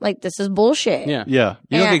now. Like, this is bullshit. Yeah. Yeah.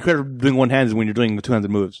 You don't Yeah. get credit for doing one-handed when you're doing the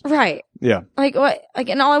two-handed moves. Right. Yeah. Like, what? Like,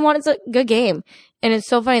 and all I want is a good game. And it's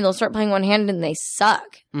so funny. They'll start playing one-handed and they suck.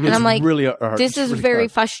 And I'm like, really hard. this It's is really very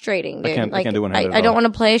hard. frustrating, dude. I can't do one-handed I at don't all. want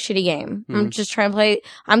to play a shitty game. I'm just trying to play.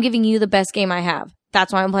 I'm giving you the best game I have.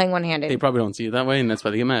 That's why I'm playing one-handed. They probably don't see it that way, and that's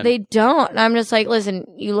why they get mad. They don't. And I'm just like, listen,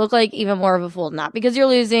 you look like even more of a fool. Not because you're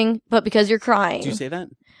losing, but because you're crying. Did you say that?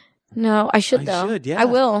 No, I should I though. should, yeah. I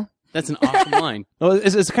will. That's an awesome line. Oh,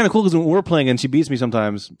 it's kind of cool because when we're playing and she beats me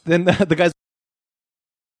sometimes, then the guys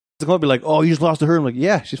will be like, "Oh, you just lost to her." I'm like,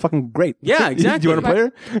 "Yeah, she's fucking great." Yeah, Do exactly. you want to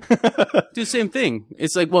play her? Do the same thing.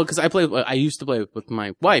 It's like, well, because I used to play with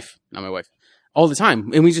my wife, not my wife, all the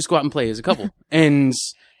time, and we just go out and play as a couple. And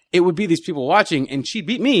it would be these people watching, and she'd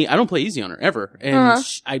beat me. I don't play easy on her ever, and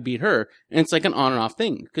I'd beat her, and it's like an on and off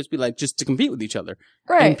thing because we like just to compete with each other.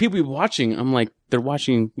 Right. And people be watching. I'm like, they're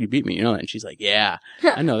watching you beat me, you know that? And she's like, yeah,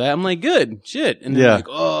 I know that. I'm like, good shit. And they're Yeah. like,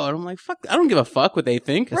 oh, and I'm like, fuck, I don't give a fuck what they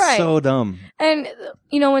think. Right. So dumb. And,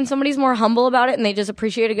 you know, when somebody's more humble about it and they just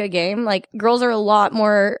appreciate a good game, like, girls are a lot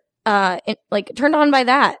more, turned on by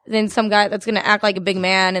that than some guy that's going to act like a big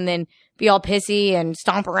man and then be all pissy and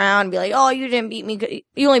stomp around and be like, oh, you didn't beat me.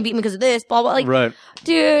 You only beat me because of this, blah, blah. Like, Right.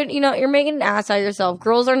 dude, you know, you're making an ass out of yourself.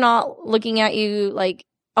 Girls are not looking at you like,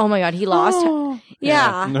 oh my God, he lost.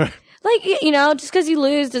 Yeah. Like, you know, just because you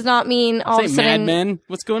lose does not mean all Say, of a Mad sudden. Men,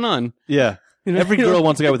 what's going on? Yeah. Every girl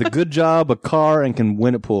wants a guy with a good job, a car, and can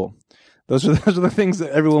win at pool. Those are the things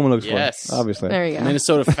that every woman looks Yes. for. Obviously. There you go.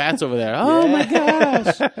 Minnesota Fats over there. Oh my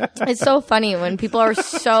gosh. It's so funny when people are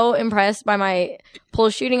so impressed by my pull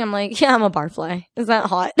shooting. I'm like, yeah, I'm a barfly. Is that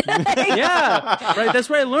hot? Yeah, right. That's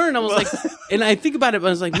where I learned. I was like, and I think about it, but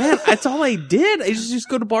I was like, man, that's all I did. I just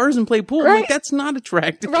go to bars and play pool. I'm Right. like, that's not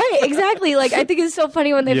attractive. Right, exactly. Like, I think it's so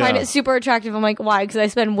funny when they find Yeah. it super attractive. I'm like, why? Because I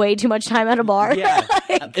spend way too much time at a bar. Yeah.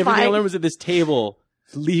 Like, Everything I fine. learned was at this table.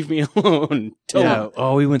 Leave me alone. Yeah.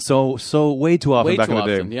 Oh, we went so way too often Way back too in the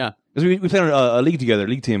day. often. Yeah. 'Cause we played on a league together,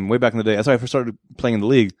 league team, way back in the day. That's how I first started playing in the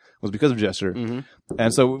league, was because of Jester. Mm-hmm.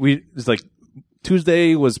 And so it's like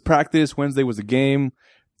Tuesday was practice, Wednesday was the game,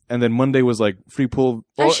 and then Monday was like free pool.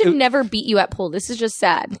 I Oh, should it- never beat you at pool. This is just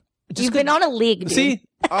sad. You've been on a league, dude. See?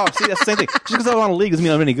 Oh, see, that's the same thing. Just because I was on a league doesn't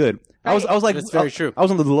mean I'm any good. I was like, That's very true. I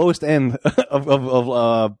was on the lowest end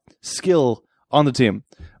of skill on the team,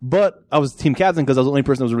 but I was team captain because I was the only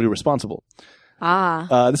person that was really responsible.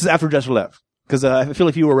 Ah. This is after Jester left. Because I feel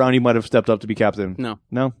if you were around, you might have stepped up to be captain. No.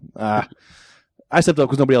 No? I stepped up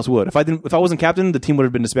because nobody else would. If I wasn't captain, the team would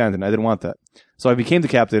have been disbanded. And I didn't want that. So I became the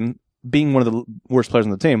captain, being one of the worst players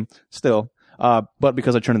on the team, still. But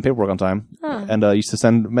because I turned in paperwork on time and used to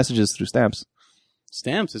send messages through stamps.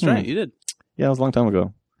 Stamps. That's right. You did. Yeah, it was a long time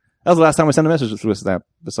ago. That was the last time I sent a message through a stamp,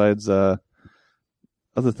 besides other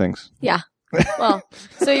things. Yeah. Well,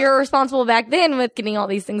 so you're responsible back then with getting all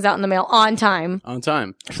these things out in the mail on time. On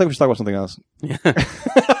time. I feel like we should talk about something else.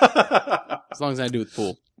 As long as I do with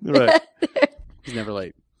pool. Right. He's never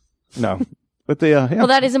late. No. But yeah. Well,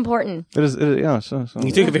 that is important. It is, yeah. So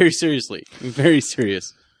You take it very seriously. Very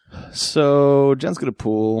serious. So Jen's good at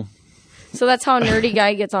pool. So that's how a nerdy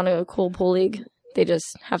guy gets on a cool pool league. They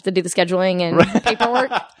just have to do the scheduling and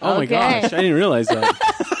paperwork. Oh my Okay. gosh. I didn't realize that.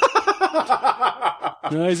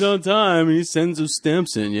 No, he's on time and he sends those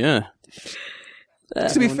stamps in. Yeah.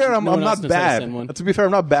 To be fair, I'm no one else not knows how to bad. send one. To be fair,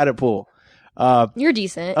 I'm not bad at pool. You're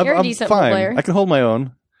decent. I'm You're a decent fine. player. I can hold my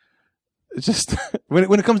own. It's just when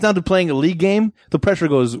it comes down to playing a league game, the pressure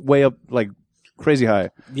goes way up, like crazy high.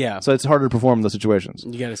 Yeah. So it's harder to perform in those situations.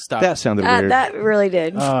 You got to stop. That sounded weird. That really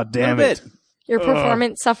did. Oh, damn A it. bit. Your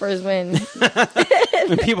performance suffers when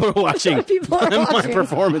When people are watching. people are My watching.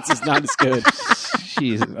 performance is not as good.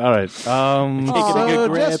 Jeez. All right. Taking a good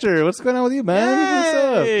grip. Jester, what's going on with you, man? What's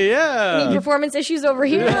up? Hey, yeah. Any performance issues over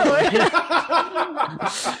here?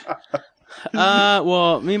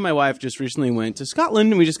 Well, me and my wife just recently went to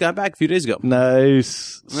Scotland, and we just got back a few days ago.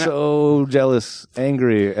 Nice. So jealous,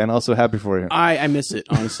 angry, and also happy for you. I miss it,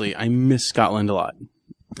 honestly. I miss Scotland a lot.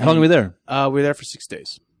 How long were we there? We were there for 6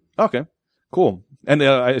 days. Okay. Cool. And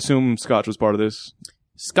I assume Scotch was part of this.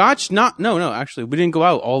 Scotch? No, actually. We didn't go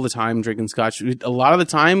out all the time drinking Scotch. A lot of the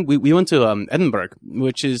time, we went to Edinburgh,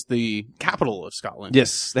 which is the capital of Scotland.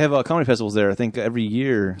 Yes. They have comedy festivals there, I think, every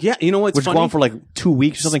year. Yeah, you know what's Which funny? go on for like 2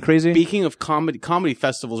 weeks or something crazy. Speaking of comedy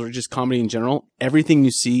festivals or just comedy in general, everything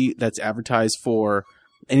you see that's advertised for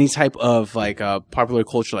any type of like popular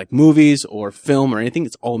culture, like movies or film or anything,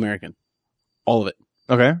 it's all American. All of it.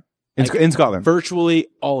 Okay. In Scotland. Virtually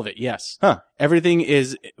all of it, yes. Huh. Everything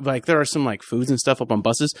is, like, there are some, like, foods and stuff up on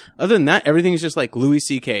buses. Other than that, everything is just, like, Louis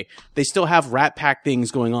C.K. They still have Rat Pack things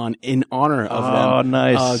going on in honor of them. Oh,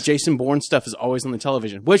 nice. Jason Bourne stuff is always on the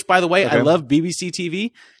television. Which, by the way, I Okay. love BBC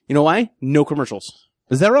TV. You know why? No commercials.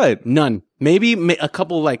 Is that right? None. Maybe a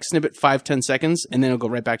couple, like, snippet 5-10 seconds, and then it'll go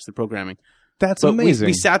right back to the programming. That's But amazing.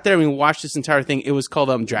 we sat there and we watched this entire thing. It was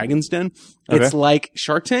called Dragon's Den. It's Okay. like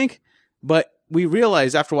Shark Tank, but we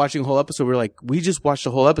realized after watching the whole episode, we were like, we just watched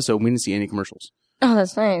the whole episode. And we didn't see any commercials. Oh,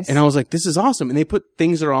 that's nice. And I was like, this is awesome. And they put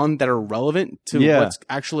things that are on that are relevant to what's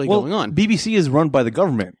actually going on. BBC is run by the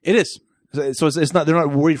government. It is. So it's not, they're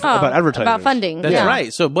not worried about advertising. About funding. That's yeah.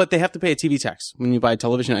 right. So, but they have to pay a TV tax. When you buy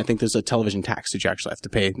television, I think there's a television tax that you actually have to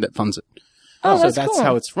pay that funds it. Oh, So that's that's cool.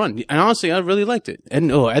 how it's run. And honestly, I really liked it. And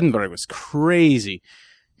Edinburgh was crazy.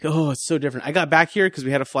 Oh, it's so different. I got back here because we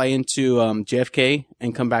had to fly into JFK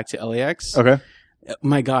and come back to LAX. Okay.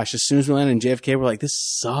 My gosh, as soon as we landed in JFK, we're like, this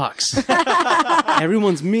sucks.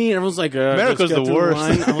 Everyone's mean. Everyone's like, America's just get the through worst.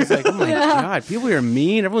 line. I was like, oh my God, people here are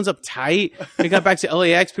mean. Everyone's uptight. We got back to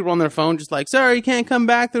LAX. People were on their phone just like, sorry, you can't come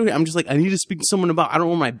back through here. I'm just like, I need to speak to someone about, I don't know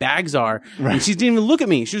where my bags are. Right. And she didn't even look at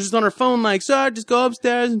me. She was just on her phone like, sorry, just go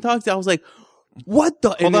upstairs and talk to you. I was like, what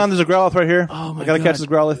the? Hold on, there's a Growlithe right here. Oh my I gotta God. catch this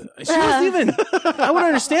Growlithe. She wasn't even. I wouldn't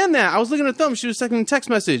understand that. I was looking at her thumb. She was sending a text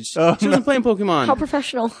message. She wasn't playing Pokemon. How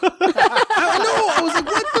professional, I know. I was like,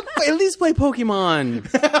 what the? At least play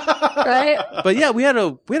Pokemon. right? But yeah, we had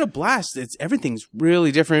a blast. Everything's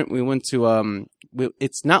really different. We went to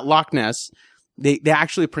it's not Loch Ness. They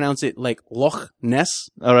actually pronounce it like Loch Ness.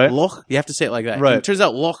 All right. Loch. You have to say it like that. Right. And it turns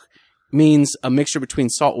out Loch means a mixture between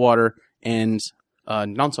salt water and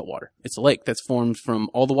non-salt water. It's a lake that's formed from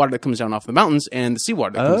all the water that comes down off the mountains and the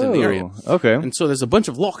seawater that comes in the area. Okay. And so there's a bunch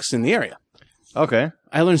of lochs in the area. Okay.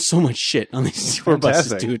 I learned so much shit on these tour buses,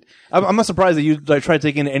 Fantastic. dude. I'm not surprised that you tried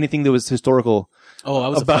taking anything that was historical. Oh, I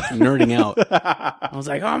was fucking nerding out. I was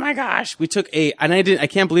like, oh my gosh. We took I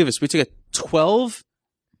can't believe this. We took a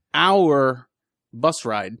 12-hour bus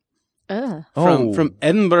ride Ugh. from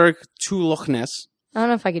Edinburgh to Loch Ness. I don't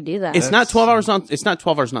know if I could do that. It's not 12 hours it's not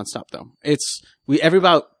 12 hours nonstop though. It's every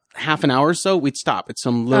about half an hour or so we'd stop at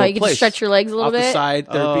some little you can place. stretch your legs a little off the bit. side.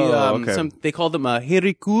 There'd be okay. they call them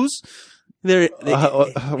hericous.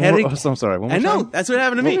 I'm sorry. One more I know time? that's what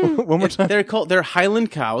happened to me. One more time. They're Highland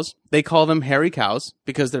cows. They call them hairy cows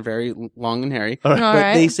because they're very long and hairy. All But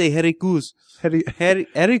right. they say hericous.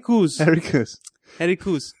 Hericous.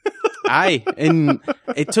 Hericous. Aye. And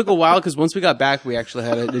it took a while because once we got back, we actually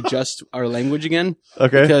had to adjust our language again.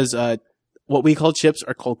 Okay. Because what we call chips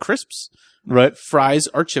are called crisps. Right. Fries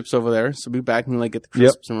are chips over there. So we back and we like get the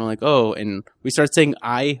crisps and we're like, oh, and we start saying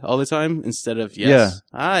I all the time instead of yes.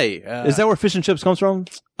 Yeah. Aye. Is that where fish and chips comes from?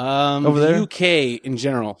 over there? UK in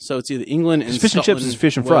general. So it's either England and Fish and Scotland, chips is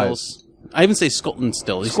fish and Wales. I even say Scotland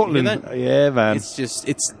still. You Scotland. hear that? Yeah, man.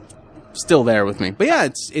 It's still there with me. But yeah,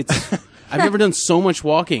 it's I've never done so much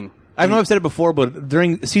walking. I know I've said it before, but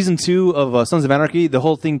during season 2 of Sons of Anarchy, the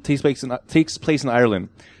whole thing takes place in Ireland,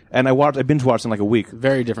 and I binge watched in like a week.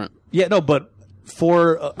 Very different. Yeah, no, but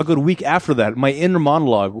for a good week after that, my inner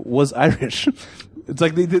monologue was Irish. It's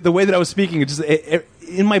like the way that I was speaking,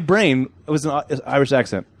 in my brain, it was an Irish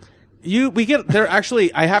accent. They're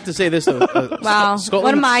actually, I have to say this. Wow.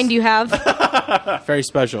 What a mind you have. Very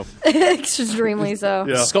special. Extremely so.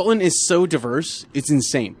 Yeah. Scotland is so diverse. It's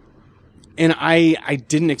insane. And I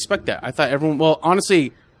didn't expect that. I thought everyone, well,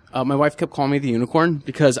 honestly, My wife kept calling me the unicorn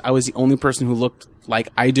because I was the only person who looked like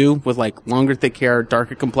I do, with like longer, thick hair,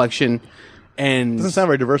 darker complexion, and Doesn't sound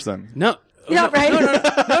very diverse then. no. Yeah, right.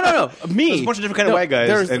 No. Me. There's a bunch of different kind of white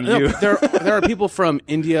guys, and you. There are people from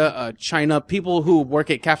India, China, people who work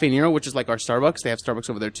at Cafe Nero, which is like our Starbucks. They have Starbucks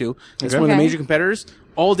over there too. It's one of the Okay. major competitors.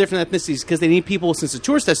 All different ethnicities because they need people, since it's a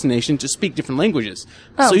tourist destination, to speak different languages.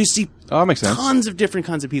 So you see Oh, that makes sense. tons of different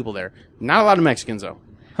kinds of people there. Not a lot of Mexicans though.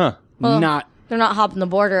 Huh. Not. They're not hopping the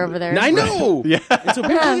border over there. I know. Yeah. And so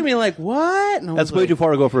people look at me like, what? And I was That's way like, too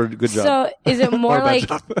far to go for a good job. So is it more Or a bad like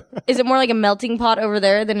job. is it more like a melting pot over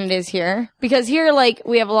there than it is here? Because here, like,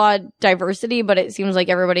 we have a lot of diversity, but it seems like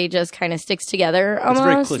everybody just kind of sticks together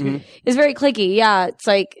almost. very cliquey. It's very cliquey. Yeah, it's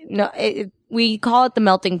like we call it the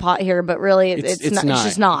melting pot here, but really it's not. It's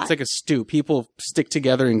just not. It's like a stew. People stick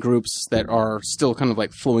together in groups that are still kind of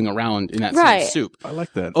like flowing around in that Right. same soup. I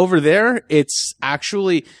like that. Over there, it's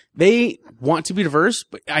actually, they want to be diverse,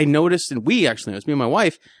 but I noticed, and we actually noticed, me and my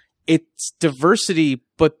wife, it's diversity,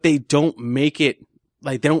 but they don't make it,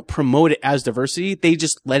 like, they don't promote it as diversity. They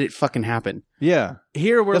just let it fucking happen. Yeah.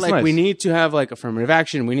 Here, we're That's like, nice. we need to have like affirmative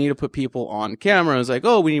action. We need to put people on camera. It's like,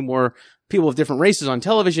 oh, we need more people of different races on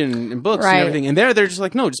television and books Right. and everything. And they're just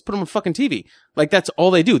like, no, just put them on fucking TV. Like, that's all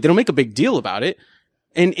they do. They don't make a big deal about it.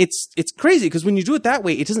 And it's crazy because when you do it that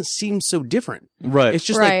way, it doesn't seem so different. Right. It's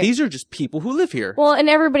just Right. like, these are just people who live here. Well, and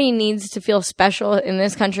everybody needs to feel special in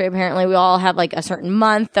this country. Apparently, we all have like a certain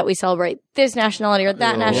month that we celebrate this nationality or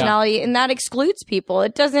that nationality, and that excludes people.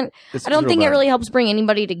 It doesn't. It's I don't real think it bad. really helps bring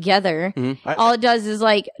anybody together. All it does is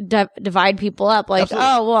like divide people up. Like,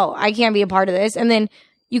 oh, well, I can't be a part of this, and then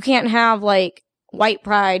you can't have like white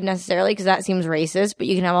pride necessarily because that seems racist, but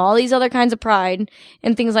you can have all these other kinds of pride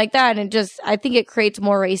and things like that. And I think it creates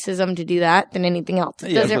more racism to do that than anything else. It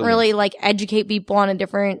Yeah, doesn't absolutely. really like educate people on a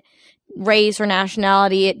different race or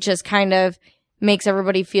nationality. It just kind of makes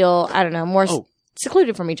everybody feel, I don't know, more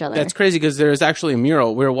secluded from each other. That's crazy because there's actually a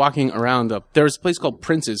mural. We were walking around there's a place called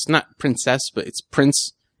Prince's, not Princess, but it's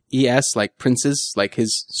Prince ES, like Prince's, like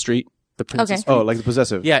his street, the Prince's Okay. Street. Oh, like the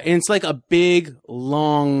possessive. Yeah, and it's like a big,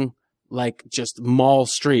 long, like just mall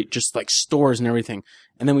street, just like stores and everything.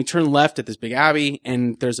 And then we turn left at this big abbey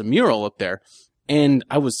and there's a mural up there. And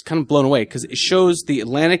I was kind of blown away because it shows the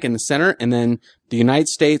Atlantic in the center and then the United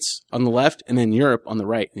States on the left and then Europe on the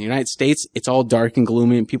right. In the United States, it's all dark and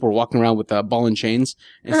gloomy and people are walking around with ball and chains.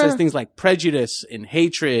 And it says things like prejudice and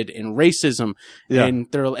hatred and racism. Yeah. And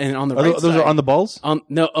on the Are right those side, are on the balls?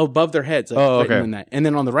 no, above their heads. Like, Oh, written okay. in that. And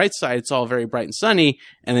then on the right side, it's all very bright and sunny.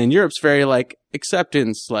 And then Europe's very like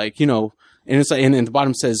acceptance, like, you know, and it's like, and then the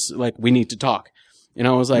bottom says like, we need to talk. And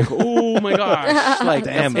I was like, oh my gosh. Like,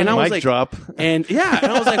 Damn, and I was mic like, drop. and yeah, and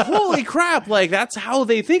I was like, holy crap. Like, that's how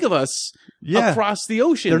they think of us Yeah. across the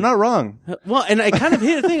ocean. They're not wrong. Well, and I kind of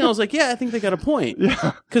hit a thing. I was like, yeah, I think they got a point.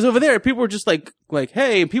 Yeah. Cause over there, people were just like,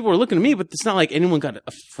 hey, and people were looking at me, but it's not like anyone got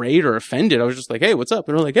afraid or offended. I was just like, hey, what's up?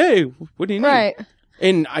 And they're like, hey, what do you need? right.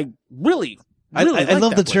 And I really I like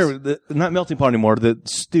love the that place. term, not melting pot anymore, the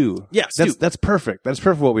stew. Yeah, stew. That's perfect. That's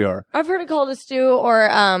perfect what we are. I've heard it called a stew or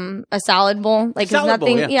a salad bowl. Like, 'cause Salad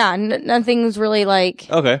bowl, nothing, yeah. nothing's really like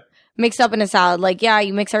Okay. mixed up in a salad. Like, yeah,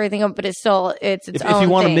 you mix everything up, but it's still its If own you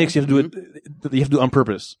want to thing. mix, you have to do it. You have to do it on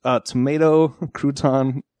purpose. Tomato,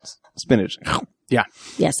 crouton, spinach.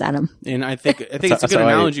 Yes, Adam. And I think it's a That's good how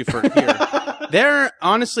I analogy for it here. There,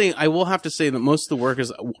 honestly, I will have to say that most of the workers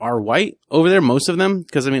are white over there, most of them,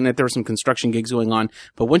 because I mean, there were some construction gigs going on.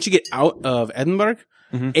 But once you get out of Edinburgh,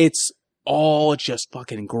 it's all just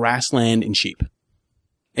fucking grassland and sheep.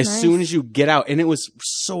 As Nice. soon as you get out, and it was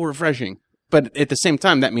so refreshing. But at the same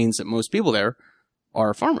time, that means that most people there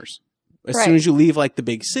are farmers. As Right. soon as you leave, like, the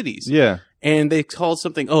big cities. Yeah. And they called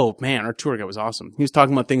something, oh man, our tour guide was awesome. He was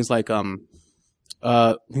talking about things like,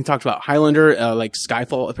 he talked about Highlander, like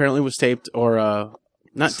Skyfall apparently was taped, or,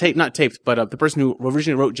 not taped, but, the person who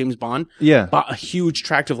originally wrote James Bond Yeah. bought a huge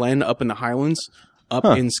tract of land up in the Highlands, up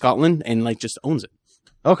in Scotland, and like just owns it.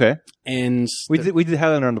 Okay. And We did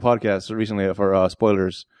Highlander on the podcast recently for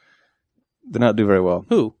spoilers. Did not do very well.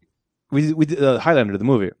 who? We did Highlander, the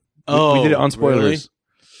movie. Oh, we did it on spoilers. really?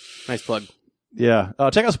 Nice plug. Yeah.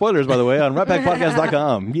 Check out spoilers, by the way, on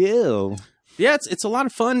ratpackpodcast.com. Yeah. Yeah, it's a lot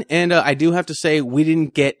of fun, and I do have to say we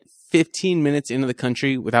didn't get 15 minutes into the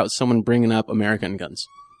country without someone bringing up American guns.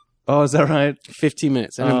 Oh, is that right? 15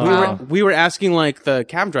 minutes. And Wow. we were asking like the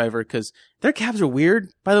cab driver because their cabs are weird,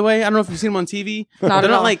 by the way. I don't know if you've seen them on TV. Not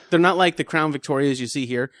at all. They're not like the Crown Victorias you see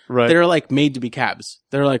here. Right. They're like made to be cabs.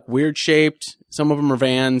 They're like weird shaped. Some of them are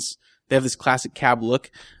vans. They have this classic cab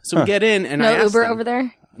look. So we get in and I No asked Uber them- over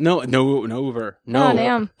there. No Uber. No. Oh,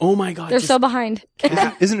 damn. Oh my God. They're just- so behind.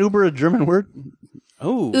 Isn't Uber a German word?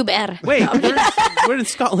 Oh. Uber. Wait, we're in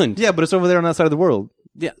Scotland. Yeah, but it's over there on that side of the world.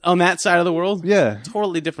 Yeah, on that side of the world. Yeah.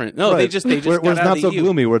 Totally different. No, Right. they just where got it's out not of so the EU.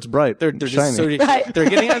 gloomy, where it's bright. They're just shiny. Right. they're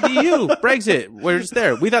getting out of the EU. Brexit. We're just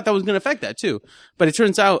there. We thought that was going to affect that too, but it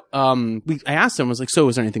turns out I asked them, I was like, so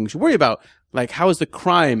is there anything we should worry about? Like, how is the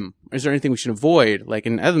crime? Is there anything we should avoid? Like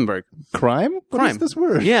in Edinburgh, Crime? What crime. is this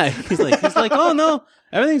word? Yeah, he's like, oh no,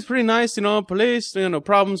 everything's pretty nice, police, no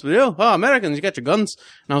problems. But Americans, you got your guns.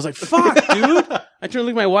 And I was like, fuck, dude. I turned to look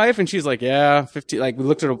at my wife, and she's like, yeah, 15. Like we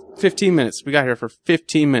looked at 15 minutes. We got here for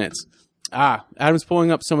 15 minutes. Adam's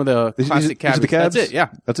pulling up some of the These classic are the cabs. cabs? That's it. Yeah.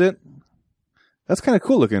 That's it? That's kind of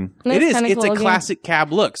cool looking. It is. kinda It's cool a looking. classic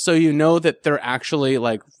cab look. So you know that they're actually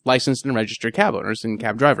like licensed and registered cab owners and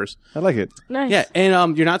cab drivers. I like it. Nice. Yeah.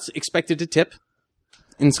 And you're not expected to tip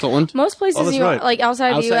in Scotland. Most places, Oh, that's you right. like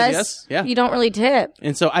outside the Outside, U.S., yes. Yeah. you don't really tip.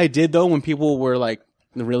 And so I did though when people were like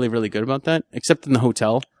really, really good about that, except in the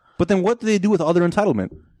hotel. But then what do they do with all their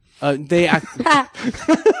entitlement? They act.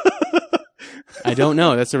 I don't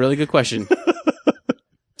know. That's a really good question.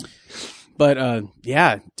 But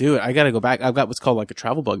yeah, dude, I gotta go back. I've got what's called like a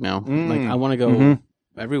travel bug now. Like I want to go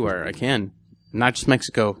everywhere I can, not just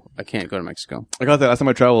Mexico. I can't go to Mexico. I got that last time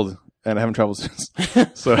I traveled, and I haven't traveled since.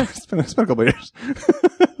 So it's been a couple of years.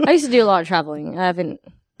 I used to do a lot of traveling. I haven't.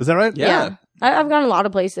 Is that right? Yeah. I've gone a lot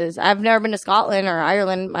of places. I've never been to Scotland or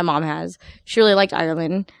Ireland. My mom has. She really liked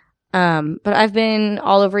Ireland. But I've been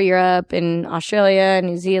all over Europe and Australia,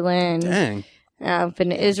 New Zealand. Dang. I've been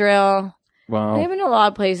to Israel. Wow. I've been to a lot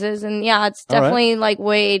of places, and yeah, it's All right. definitely like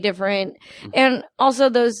way different. And also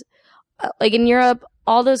those, like in Europe,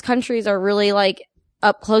 all those countries are really like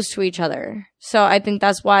up close to each other. So I think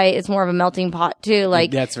that's why it's more of a melting pot too.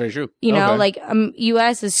 Like, That's very true. you know, Okay. like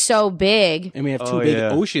U.S. is so big. And we have two Oh, big yeah.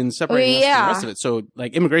 oceans separating us from yeah. the rest of it. So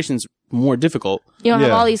like immigration's more difficult. You don't have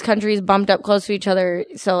Yeah. all these countries bumped up close to each other.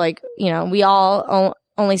 So like, we all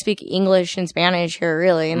only speak English and Spanish here,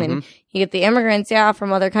 really. And then you get the immigrants,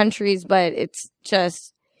 from other countries, but it's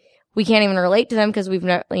just, we can't even relate to them because we've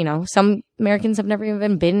never, some Americans have never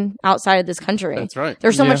even been outside of this country. That's right.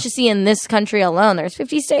 There's so Yeah. much to see in this country alone. There's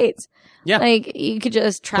 50 states. Yeah. Like, you could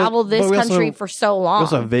just travel But this we also- country for so We long.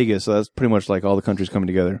 also have Vegas, so that's pretty much like all the countries coming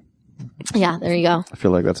together. Yeah, there you go. I feel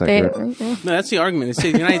like that's They- accurate. No, that's the argument. They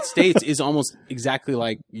say the United States is almost exactly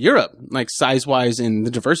like Europe, like size-wise and the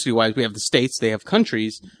diversity-wise. We have the states, they have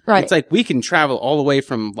countries. Right. It's like we can travel all the way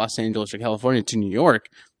from Los Angeles or California to New York,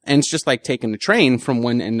 and it's just like taking a train from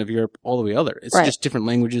one end of Europe all the way other. It's Right. just different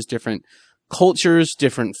languages, different cultures,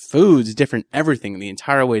 different foods, different everything the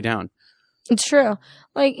entire way down. It's true.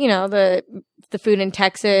 Like, the food in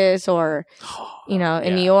Texas or, in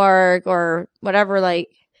New York or whatever, like,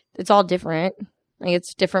 it's all different. Like,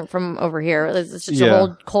 it's different from over here. It's just a Yeah.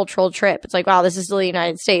 whole cultural trip. It's like, wow, this is still the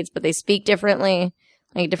United States, but they speak differently,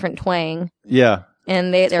 like different twang. Yeah.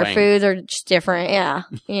 And their Twang. foods are just different. Yeah.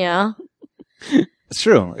 Yeah. It's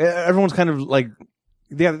true. Everyone's kind of like,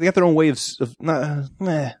 they got their own way of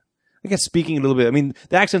I guess speaking a little bit. I mean,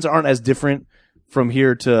 the accents aren't as different from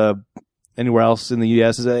here to anywhere else in the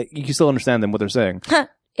U.S. You can still understand them, what they're saying.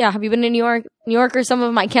 Yeah. Have you been to New York? New Yorkers, some of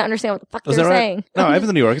them, I can't understand what the fuck Is they're that right? saying. No, I've been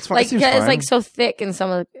to New York. It's fine. Like, It seems it's fine. like so thick in some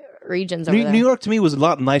of the regions over there. New York to me was a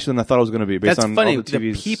lot nicer than I thought it was going to be based That's on funny. all the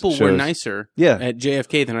TV people shows. were nicer Yeah. at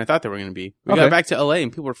JFK than I thought they were going to be. We Okay. got back to LA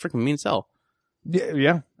and people were freaking mean as hell.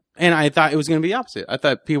 Yeah. And I thought it was going to be the opposite. I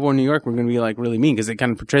thought people in New York were going to be like really mean because they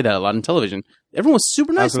kind of portrayed that a lot on television. Everyone was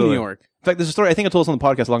super nice Absolutely. in New York. In fact, there's a story I think I told this on the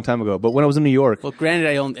podcast a long time ago. But when I was in New York, Well, granted,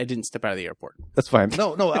 I didn't step out of the airport. that's fine.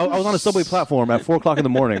 No, I was on a subway platform at 4:00 in the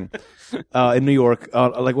morning in New York,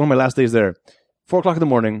 like one of my last days there. 4:00 in the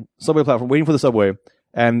morning, subway platform, waiting for the subway,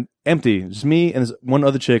 and empty. Just me and this one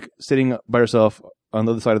other chick sitting by herself on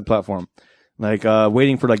the other side of the platform, like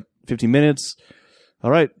waiting for like 15 minutes.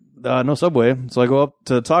 All right. No subway. So I go up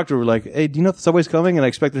to talk to her, like, hey, do you know if the subway's coming? And I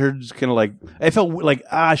expected her to just kind of like, I felt like,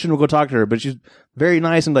 I shouldn't go talk to her, but she's very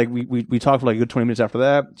nice. And like, we talked for like a good 20 minutes after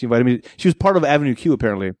that. She invited me, she was part of Avenue Q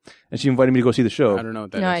apparently. And she invited me to go see the show. I don't know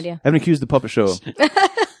what that is. No idea. Avenue Q is the puppet show.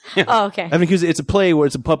 Oh, okay. Avenue Q is, it's a play where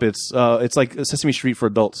it's a puppets. It's like Sesame Street for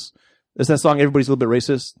adults. It's that song, Everybody's a Little Bit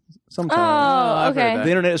Racist. Sometimes. Oh, I've heard okay. that. The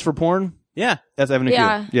internet is for porn. Yeah. That's Avenue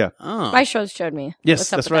Yeah. Q. Yeah. Oh. My shows showed me. Yes,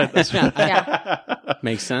 what's up that's with right. that. That's Yeah,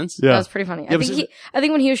 Makes sense. that was pretty funny. Yeah, but I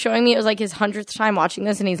think when he was showing me, it was like his 100th time watching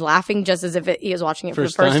this, and he's laughing just as if he was watching it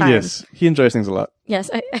First for the first time? time. Yes. He enjoys things a lot. Yes,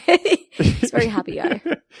 he's a very happy guy.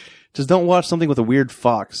 Just don't watch something with a weird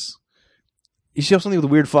fox. You show something with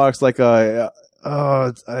a weird fox, like I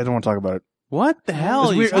don't want to talk about it. What the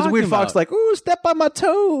hell? It was a weird fox, like, ooh, step on my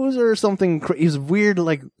toes or something. He's weird,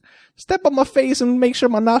 like, step on my face and make sure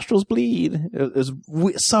my nostrils bleed. It was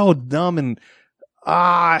so dumb, and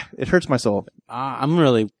It hurts my soul. I'm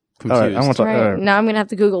really All right, confused. I want to All talk. right, now I'm gonna have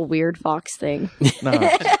to Google weird fox thing. No.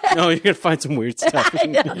 No, you're gonna find some weird stuff.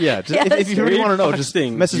 Yeah, just, Yeah, if you really weird want to know, fox just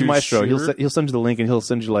thing. message You Maestro. sure? He'll send you the link, and he'll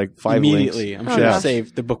send you like 5 Immediately. links. I'm Oh, sure gosh. I've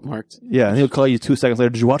saved the bookmarked. Yeah, and he'll call you 2 seconds later.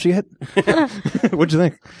 Did you watch it yet? What'd you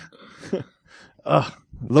think?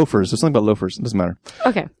 Loafers. There's something about loafers. It doesn't matter.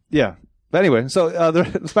 Okay, Yeah. But anyway, so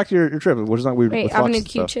let's back to your trip, which is not weird. wait, with Fox Avenue and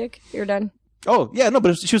Q stuff. chick, you're done. Oh yeah, no,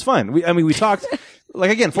 but she was fine. We talked.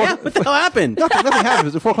 Like again, Yeah, what the hell happened? nothing happened.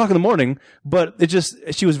 It was 4 o'clock in the morning, but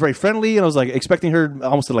she was very friendly, and I was like expecting her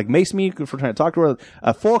almost to like mace me for trying to talk to her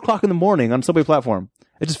at 4 o'clock in the morning on a subway platform.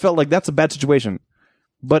 It just felt like that's a bad situation,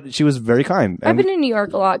 but she was very kind. I've been in New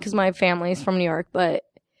York a lot because my family's from New York, but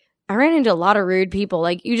I ran into a lot of rude people.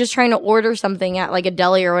 Like, you just trying to order something at like a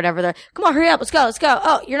deli or whatever. They're, come on, hurry up, let's go.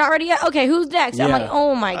 Oh, you're not ready yet? Okay, who's next? I'm Yeah. like,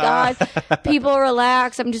 oh my God. People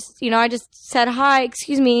relax. I'm just, I just said hi,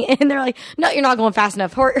 excuse me. And they're like, no, you're not going fast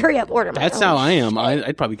enough. Hurry up, order. I'm like, That's oh, how I am.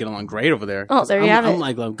 I'd probably get along great over there. Oh, there you I'm have it.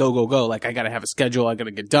 like, go. Like, I gotta have a schedule. I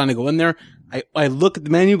gotta get done. I go in there. I look at the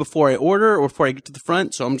menu before I order or before I get to the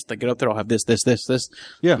front. So I'm just like, get up there. I'll have this,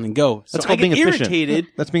 Yeah. and then go. That's so called I get being efficient. irritated.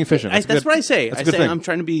 That's being efficient. That's good. what I say. That's a I good say thing. I'm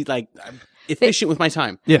trying to be like efficient with my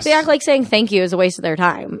time. Yes. They act like saying thank you is a waste of their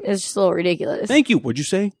time. It's just a little ridiculous. Thank you. What'd you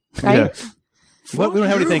say? right? Yeah. What? We don't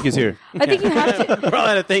have any thank yous here. I think you have to. We're all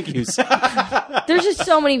out of thank yous. There's just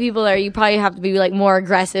so many people there. You probably have to be like more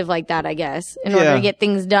aggressive like that, I guess, in order Yeah. to get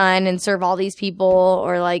things done and serve all these people.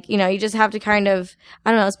 Or like, you just have to kind of,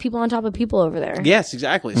 I don't know, it's people on top of people over there. Yes,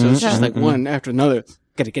 exactly. So it's just like one after another.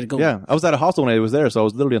 Gotta get it going. Yeah, I was at a hostel when I was there, so I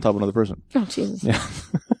was literally on top of another person. Oh, Jesus. Yeah.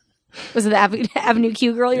 Was it the Avenue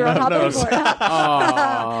Q girl you were on top of? Or-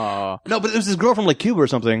 Aw. No, but it was this girl from like Cuba or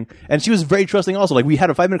something, and she was very trusting. Also, like we had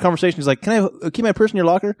a 5-minute conversation. She's like, "Can I keep my purse in your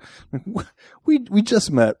locker?" I'm like, we just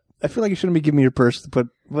met. I feel like you shouldn't be giving me your purse, but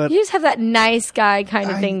You just have that nice guy kind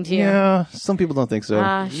of thing too. yeah, some people don't think so.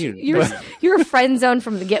 You're friend zoned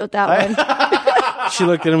from the get with that one. She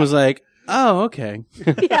looked at him and was like, oh, okay.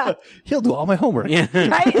 Yeah. He'll do all my homework. Yeah.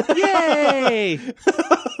 Right? Yay.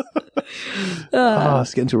 Oh,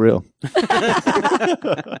 it's getting too real.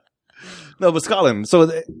 No, but Scotland. So,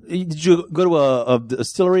 did you go to a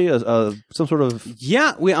distillery, some sort of?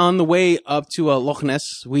 Yeah, we on the way up to Loch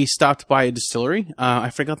Ness, we stopped by a distillery. I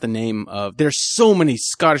forgot the name of. There's so many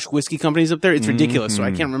Scottish whiskey companies up there; it's ridiculous. So I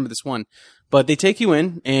can't remember this one. But they take you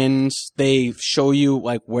in and they show you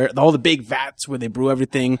like where all the big vats where they brew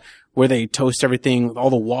everything, where they toast everything, all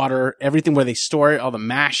the water, everything where they store it, all the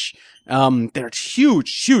mash. They're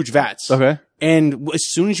huge vats. Okay. And as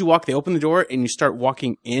soon as you walk, they open the door and you start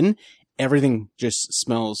walking in. Everything just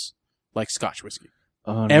smells like Scotch whiskey.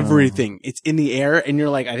 Oh, no. Everything. It's in the air, and you're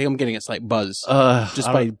like, I think I'm getting a slight buzz just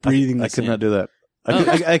I by don't- breathing I this could in. not do that.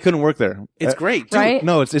 I couldn't work there. It's great. Dude, Right?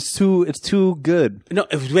 No, it's too good. No,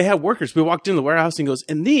 they have workers. We walked in the warehouse and goes,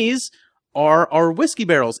 and these are our whiskey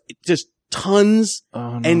barrels. Just tons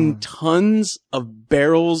Oh, no. and tons of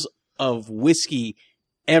barrels of whiskey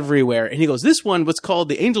everywhere. And he goes, this one was called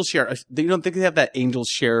the Angel's Share. You don't think they have that Angel's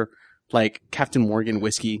Share, like Captain Morgan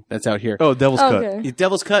whiskey that's out here? Oh, Devil's Cut. Okay. The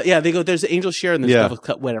Devil's Cut. Yeah, they go, there's the Angel's Share and there's Yeah. Devil's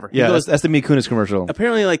Cut, whatever. He Yeah, goes, that's the Mia Kunis commercial.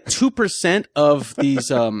 apparently like 2% of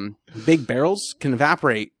these big barrels can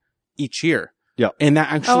evaporate each year. Yeah. And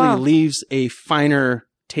that actually wow. leaves a finer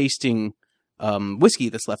tasting whiskey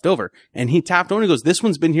that's left over. And he tapped on it and goes, this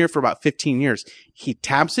one's been here for about 15 years. He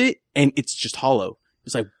taps it and it's just hollow.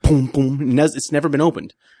 It's like boom, boom. And it's never been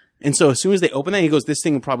opened. And so as soon as they open that, he goes, this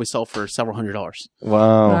thing will probably sell for several $100s.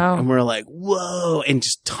 Wow. Wow. And we're like, whoa. And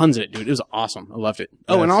just tons of it, dude. It was awesome. I loved it.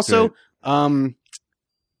 Oh, and That's also,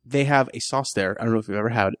 they have a sauce there. I don't know if you've ever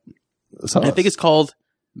had it. So, I think it's called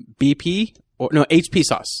BP or no, HP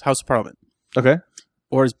sauce, House of Parliament, okay.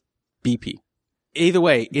 or is BP. Either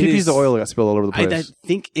way, it PP's is the oil that got spilled all over the I place.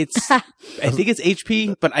 think it's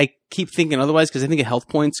HP, but I keep thinking otherwise because I think of health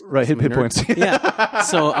points. Right, hit Nerd. points. Yeah.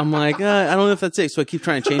 So I'm like, I don't know if that's it. So I keep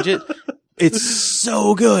trying to change it. It's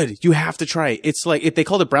so good. You have to try it. It's like if they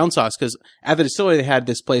called it brown sauce because at the distillery they had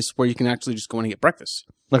this place where you can actually just go in and get breakfast.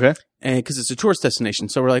 Okay. And because it's a tourist destination.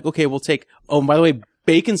 So we're like, okay, we'll take, oh, and by the way,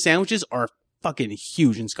 bacon sandwiches are fucking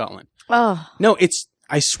huge in Scotland. Oh, No,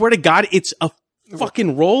 I swear to God, it's a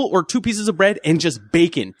fucking roll or 2 pieces of bread and just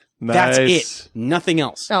bacon. That's Nice. it. Nothing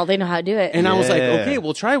else. no, they know how to do it. And I was like, Yeah. okay,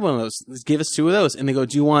 we'll try one of those. Let's give us 2 of those. And they go,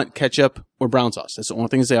 do you want ketchup or brown sauce? That's the only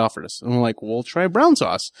things they offered us. And we're like, we'll try brown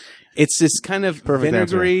sauce. It's this kind of Perfect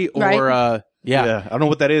vinegary or, Right. Yeah. I don't know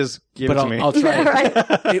what that is. Give But it to me. I'll try it.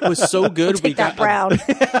 Right. It was so good. Take that brown.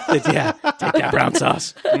 Yeah, take that brown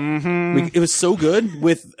sauce. It was so good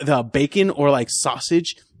with the bacon or like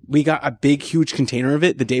sausage. We got a big, huge container of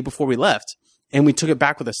it the day before we left, and we took it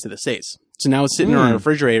back with us to the States. So now it's sitting in our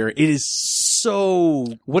refrigerator. It is so.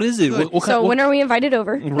 What is it? What So when are we invited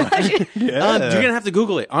over? You're gonna have to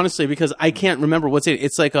Google it honestly because I can't remember what's in it.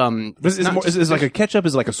 It's like Is it like a ketchup?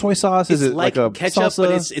 Is it like a soy sauce? Is it like a ketchup? salsa?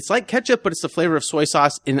 But it's like ketchup, but it's the flavor of soy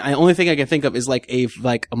sauce. And the only thing I can think of is like a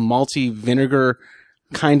malty vinegar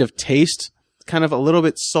kind of taste, kind of a little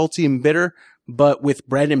bit salty and bitter, but with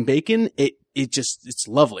bread and bacon, it's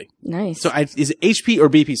lovely. Nice. So is it HP or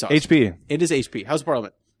BP sauce? HP. It is HP. How's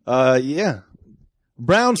Parliament? Yeah.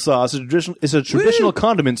 Brown sauce is a traditional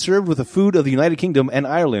condiment served with the food of the United Kingdom and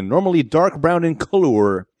Ireland, normally dark brown in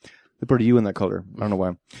color. They put a U in that color. I don't know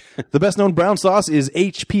why. The best known brown sauce is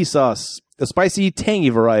HP sauce, a spicy, tangy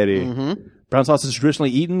variety. Brown sauce is traditionally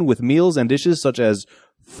eaten with meals and dishes such as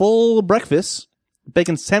full breakfasts,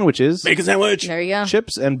 bacon sandwiches, Bacon sandwich. There you go.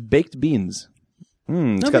 chips, and baked beans.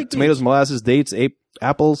 It's got baked tomatoes, molasses, dates,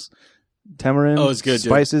 apples, tamarind, Oh, it's good, dude.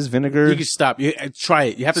 spices, vinegar. You can stop. Try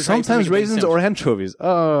it. You have to try it before Sometimes you make a raisins sandwich. or anchovies.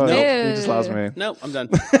 Oh, Nope. you just lost me. Nope, I'm done.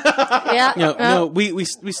 Yeah. No, we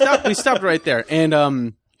stopped right there.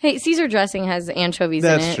 And Hey, Caesar dressing has anchovies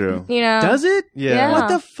That's in it. true. You know. does it? Yeah. What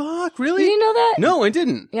the fuck? Really? You didn't know that? No, I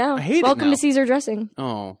didn't. Yeah. I hate Welcome it now. to Caesar dressing.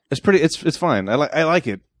 Oh. It's pretty. It's fine. I like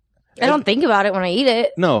it. I don't think about it when I eat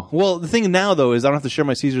it. No. Well, the thing now though is I don't have to share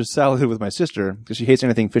my Caesar salad with my sister because she hates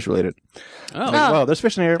anything fish related. Oh. Wow, there's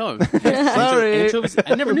fish in here. Oh. Sorry. Anchovies.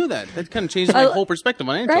 I never knew that. That kind of changed my whole perspective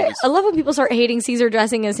on anchovies. Right? I love when people start hating Caesar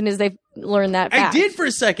dressing as soon as they learn that I fact. did for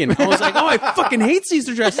a second. I was like, oh, I fucking hate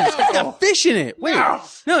Caesar dressing. It's got fish in it. Wait.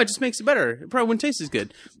 No, it just makes it better. It probably wouldn't taste as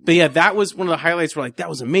good. But yeah, that was one of the highlights. We're like, that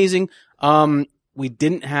was amazing. We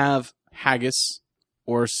didn't have haggis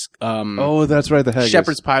or Oh, that's right. The haggis.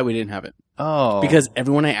 shepherd's pie. We didn't have it. Oh, Because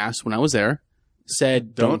everyone I asked when I was there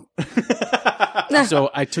said, don't. So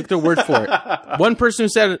I took their word for it. One person who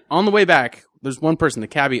said it on the way back, there's one person, the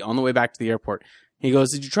cabbie, on the way back to the airport. He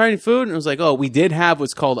goes, did you try any food? And I was like, oh, we did have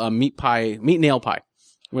what's called a meat nail pie,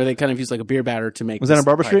 where they kind of use like a beer batter to make was that this on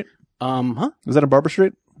Barber pie. Street? Huh? Was that on Barber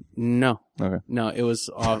Street? No. Okay. No, it was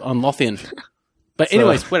on Lothian. But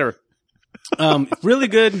anyways, whatever. Really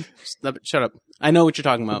good. Shut up. I know what you're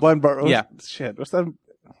talking about. Blind Bar. Yeah. Shit. What's that?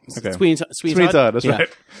 Okay. Sweeney Todd. That's yeah.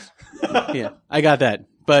 right. Yeah, I got that.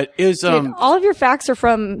 But it was Dude, all of your facts are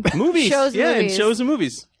from movies. shows. Yeah, movies. and shows and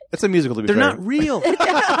movies. It's a musical to be They're fair. not real.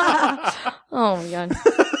 Oh my god.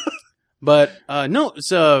 But no,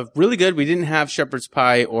 it's really good. We didn't have shepherd's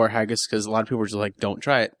pie or haggis because a lot of people were just like, "Don't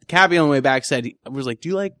try it." Cabbie on the way back said, "I was like, do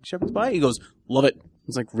you like shepherd's pie?" He goes, "Love it." I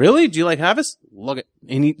was like, "Really? Do you like haggis?" Love it.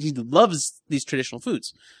 And he loves these traditional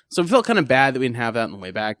foods. So we felt kind of bad that we didn't have that on the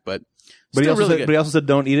way back, but But he still also really said, good. but he also said,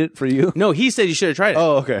 "Don't eat it for you." No, he said you should have tried it.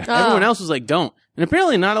 Oh, okay. Everyone else was like, "Don't." And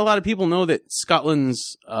apparently, not a lot of people know that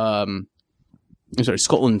Scotland's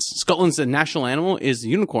national animal is the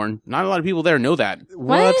unicorn. Not a lot of people there know that.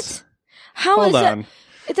 What? How Hold is on.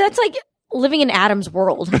 that? That's like living in Adam's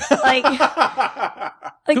world. Like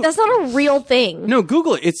that's not a real thing. No,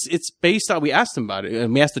 Google it. It's based on. We asked him about it,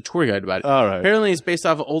 and we asked the tour guide about it. All right. Apparently, it's based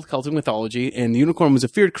off of old Celtic mythology, and the unicorn was a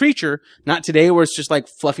feared creature. Not today, where it's just like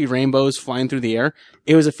fluffy rainbows flying through the air.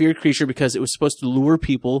 It was a feared creature because it was supposed to lure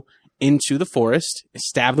people into the forest,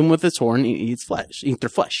 stab them with its horn, and eat their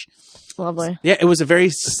flesh. Lovely. Yeah, it was a very You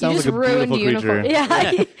Sounds just like a ruined beautiful unicorn. creature.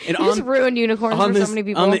 Yeah, you And just on- ruined unicorns for so many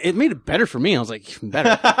people. it made it better for me. I was like, even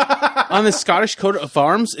better. On the Scottish coat of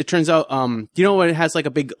arms, it turns out, you know when it has like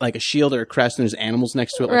a big, like a shield or a crest and there's animals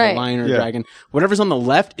next to it, like Right. a lion or a Yeah. dragon. Whatever's on the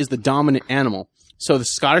left is the dominant animal. So the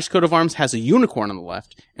Scottish coat of arms has a unicorn on the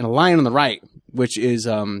left and a lion on the right, which is,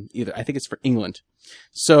 either, I think it's for England.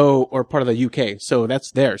 So, or part of the UK. So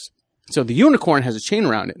that's theirs. So the unicorn has a chain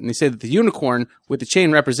around it, and they say that the unicorn with the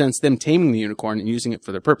chain represents them taming the unicorn and using it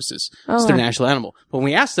for their purposes. It's their national animal. But when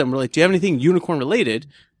we asked them, we're like, "Do you have anything unicorn related?"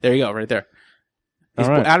 There you go, right there. All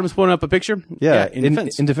right. Adam's pulling up a picture. Yeah, in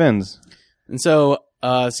defense. In defense. And so,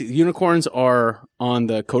 see, the unicorns are on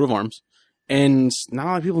the coat of arms, and not a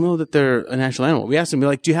lot of people know that they're a national animal. We asked them, we're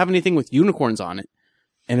like, "Do you have anything with unicorns on it?"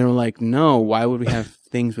 And they were like, "No. Why would we have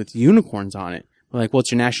things with unicorns on it?" We're like, "Well,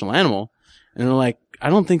 it's your national animal." And they're like, "I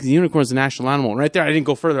don't think the unicorn's a national animal." And right there, I didn't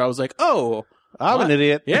go further. I was like, "Oh, I'm what? an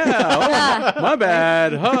idiot. Yeah, oh, my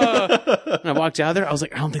bad." Huh. And I walked out there. I was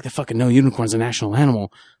like, "I don't think they fucking know unicorn's a national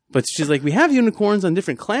animal." But she's like, "We have unicorns on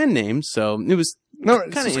different clan names." So it was No,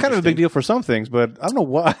 it's kind of a interesting. big deal for some things, but I don't know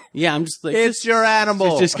why. Yeah, I'm just like, It's your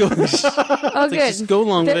animal. Just go, Oh, good. just go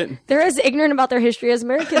along with it. They're as ignorant about their history as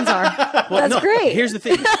Americans are. That's No, great. Here's the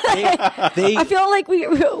thing. They I feel like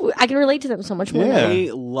I can relate to them so much more. Yeah.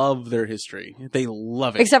 they love their history. They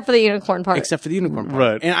love it. Except for the unicorn part. Except for the unicorn part.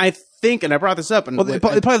 Right. And I think, and I brought this up, and Well, they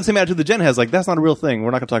probably the same attitude that Jen has. Like, that's not a real thing.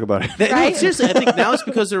 We're not going to talk about it. No, Right? seriously, I think now it's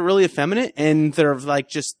because they're really effeminate and they're like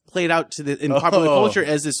just played out in popular culture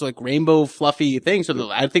as this like rainbow fluffy thing. So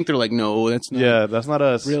I think they're like, no, that's not Yeah, that's not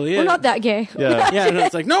us. really We're it. not that gay. Yeah. Yeah, no,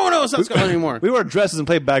 it's like no, it's not Scotland anymore. We wear dresses and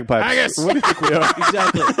play bagpipes. I guess. What do you think we are?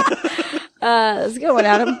 Exactly. That's a good one,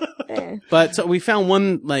 Adam. Eh. But so we found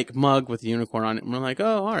one like mug with a unicorn on it, and we're like,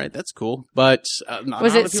 oh, all right, that's cool. But not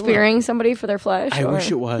Was a lot it of people spearing somebody for their flesh? know. I or- wish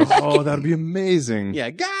it was. Oh, that would be amazing. Yeah,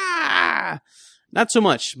 gah! Not so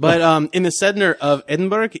much. But in the center of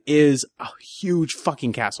Edinburgh is a huge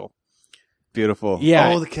fucking castle. Beautiful. Yeah.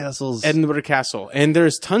 Oh, the castles. Edinburgh Castle. And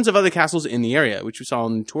there's tons of other castles in the area, which we saw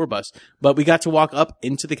on the tour bus. But we got to walk up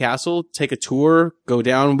into the castle, take a tour, go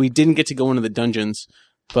down. We didn't get to go into the dungeons,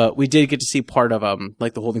 but we did get to see part of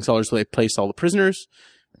like the holding cellars where they placed all the prisoners.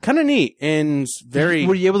 Kind of neat and very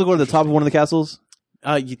Were you able to go to the top of one of the castles?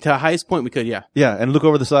 to the highest point we could, yeah. Yeah, and look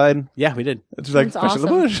over the side. Yeah, we did. It's like That's Fresh in the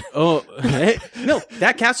awesome. Bush. Oh, no,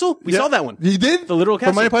 that castle? We saw that one. You did? The literal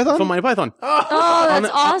castle. Monty Python? From Monty Python. Oh,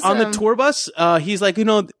 that's awesome. On the tour bus, he's like, he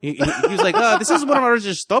was like, this is one of our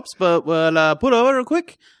registered stops, but we'll pull over real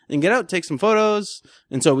quick and get out, take some photos.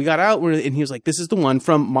 And so we got out, and he was like, this is the one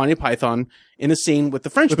from Monty Python in a scene with the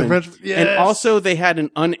Frenchman. Yes. And also they had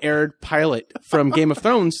an unaired pilot from Game of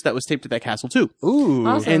Thrones that was taped at that castle too. Ooh.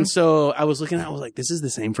 Awesome. And so I was looking at it, I was like, this is the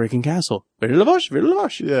same freaking castle. Very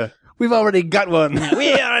lavash. Yeah. We've already got one.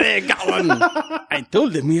 We already got one. I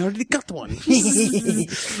told them we already got one.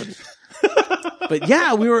 But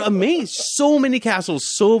yeah, we were amazed. So many castles,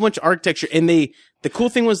 so much architecture. And the cool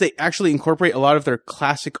thing was they actually incorporate a lot of their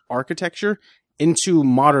classic architecture into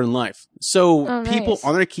modern life. So Oh, people nice.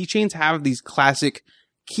 on their keychains have these classic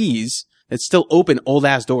keys that still open old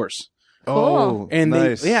ass doors. Oh, And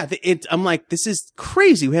nice. I'm like, this is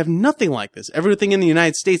crazy. We have nothing like this. Everything in the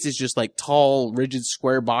United States is just like tall, rigid,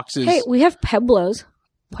 square boxes. Hey, we have Pueblos.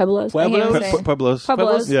 Pueblos. I Pueblos? can't say. Pueblos.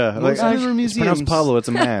 Pueblos. Yeah. Like, Those are it's museums. pronounced Pablo. It's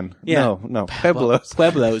a man. Yeah. No. Pueblos.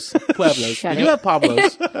 Pueblos. Shut We do it. have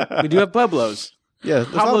Pablos. We do have Pueblos. Yeah. there's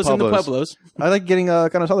Pablos not and the Pueblos. I like getting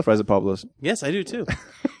kind of salad fries at Pablo's. Yes, I do too.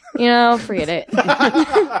 You know, forget it.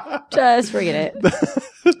 Just forget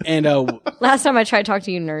it. And Last time I tried to talk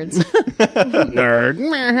to you nerds.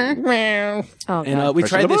 nerd. Oh, And God. we Fresh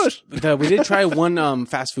tried in the this. We did try one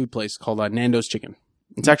fast food place called Nando's Chicken.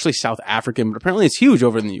 It's actually South African, but apparently it's huge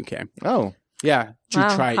over in the UK. Oh. Yeah, to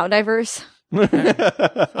Wow, try. how diverse. I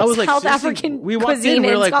was like, South seriously? African We walked cuisine in, we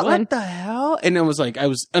were in like, Scotland. what the hell? And it was like, I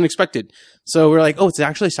was unexpected. So we were like, oh, it's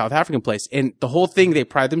actually a South African place. And the whole thing they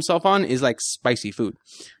pride themselves on is like spicy food.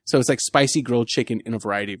 So it's like spicy grilled chicken in a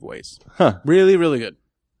variety of ways. Huh. Really, really good.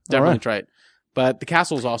 Definitely right. try it. But the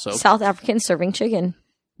castle's also. South African serving chicken.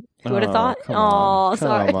 Who would have thought? Come on. Oh,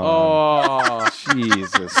 sorry. Come on. Oh,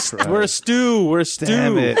 Jesus Christ. we're a stew. We're a stew.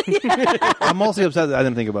 Damn it. I'm mostly upset that I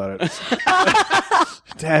didn't think about it.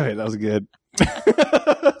 Damn it. That was good.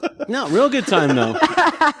 No, real good time though.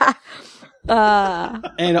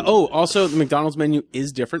 And also the McDonald's menu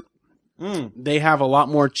is different. They have a lot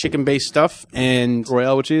more chicken-based stuff, and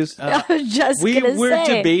Royale with cheese? I was just we gonna were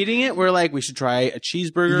say. debating it. We're like, we should try a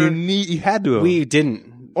cheeseburger. You had to have. We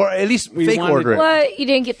didn't. or at least we fake wanted- order it. What? You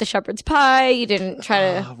didn't get the shepherd's pie. You didn't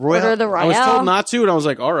try to Royale- order the I Royale. was told not to, and I was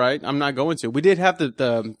like, all right, I'm not going to. We did have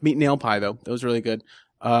the meat nail pie though. That was really good.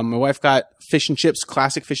 My wife got fish and chips,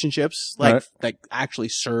 classic fish and chips, like actually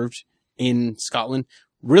served in Scotland.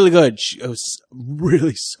 Really good. It was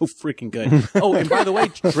really so freaking good. Oh, and by the way,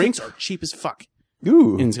 drinks are cheap as fuck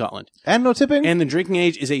Ooh. in Scotland, And no tipping? and the drinking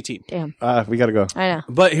age is 18. Damn. We gotta go. I know.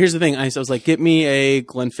 But here's the thing. I was like, get me a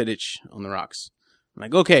Glenfiddich on the rocks. I'm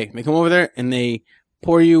like, okay. They come over there and they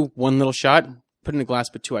pour you one little shot, put it in a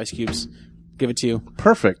glass, put 2 ice cubes, give it to you.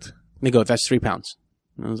 Perfect. And they go, that's 3 pounds.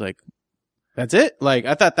 And I was like, that's it? Like,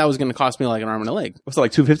 I thought that was going to cost me like an arm and a leg. What's it,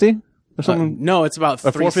 like $2.50 or something? No, it's about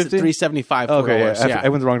 $4.50? $3.75. Okay, $4. yeah. Yeah. I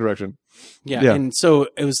went the wrong direction. Yeah. And so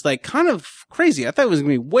it was like kind of crazy. I thought it was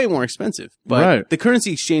going to be way more expensive. But Right. the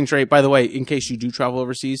currency exchange rate, by the way, in case you do travel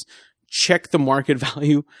overseas, check the market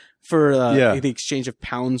value for the exchange of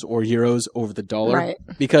pounds or euros over the dollar. Right.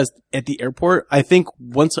 Because at the airport, I think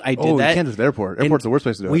once I did You that, can't do it at the airport. Airport's the worst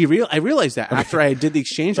place to do it. I realized that after I did the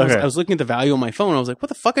exchange, I Okay. was looking at the value on my phone. I was like, what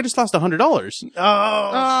the fuck? I just lost $100.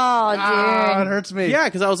 Oh, dude. it hurts me. Yeah,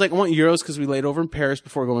 because I was like, I want euros because we laid over in Paris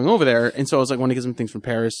before going over there. And so I was like, I want to get some things from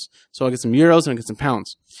Paris. So I'll get some euros and I'll get some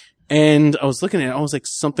pounds. And I was looking at it. I was like,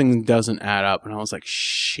 something doesn't add up. And I was like,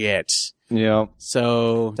 shit. Yeah.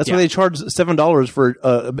 So That's yeah. why they charge $7 for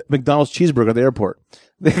a McDonald's cheeseburger at the airport.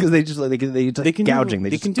 Because they just they can gouging. Do, they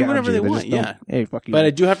just can do gouge whatever you. they want. just don't- Yeah. Hey, fuck you. But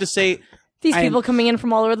I do have to say, These I- people coming in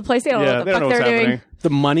from all over the place, they don't know yeah, what they the don't know fuck what's they're happening. doing. the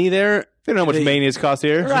money there They don't know how much mayonnaise costs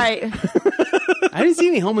here. Right. I didn't see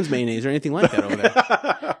any Hellman's mayonnaise or anything like that over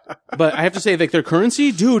there. But I have to say, like, their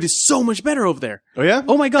currency, dude, is so much better over there. Oh, yeah?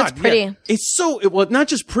 Oh my God. pretty. Yeah. It's well, not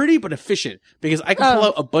just pretty, but efficient. Because I can pull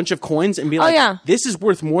out a bunch of coins and be like, yeah. this is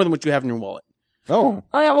worth more than what you have in your wallet. Oh.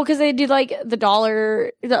 Oh yeah, well, because they do like the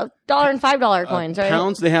 $1 and $5 coins, right?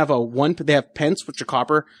 Pounds, they have they have pence, which are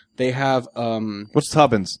copper. They have, What's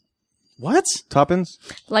Toppins? what? Toppins?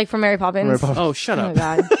 Like from Mary Poppins. Mary Poppins. Oh, shut Oh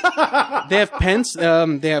my up. God. They have pence,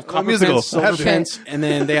 they have copper musical. pence, silver Have to. pence, and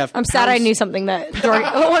then they have I'm sad I pounds. knew something that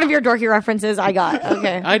one of your dorky references I got.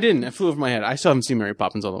 Okay. I didn't. It flew over my head. I still haven't seen Mary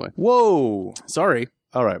Poppins all the way. Whoa. Sorry.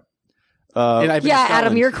 All right. And I've been to Yeah, Adam,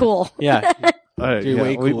 Scotland. you're cool. Yeah. All right. You're Yeah.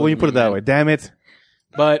 way cooler When you than put it me, that man. way. Damn it.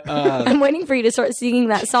 But, I'm waiting for you to start singing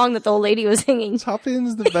that song that the old lady was singing.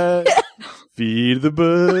 Toppins the bag. Feed the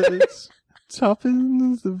birds.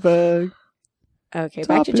 Toppins the bag. Okay,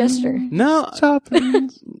 back to Jester. no.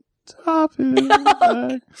 Toppins. Toppins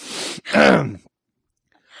the bag.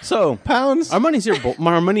 So, pounds. Our money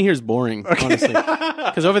here is boring, honestly.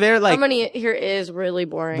 Because over there, Our like, money here is really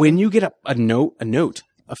boring. when you get a note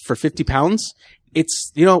for 50 pounds,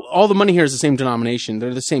 it's, all the money here is the same denomination.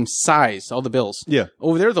 They're the same size, all the bills. Yeah.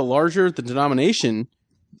 Over there, the larger the denomination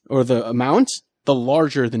or the amount, the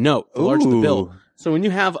larger the note, the larger the Ooh. bill. So when you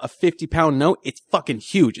have a 50-pound note, it's fucking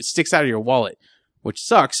huge. It sticks out of your wallet, which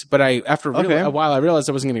sucks. But after a while, I realized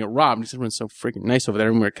I wasn't going to get robbed because everyone's so freaking nice over there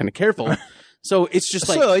and we're kind of careful. So it's just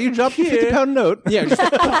like, so, you dropped a 50-pound note. yeah, just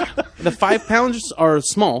the 5 pounds are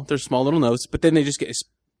small. They're small little notes, but then they just get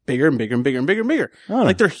bigger and bigger and bigger and bigger and bigger. Oh.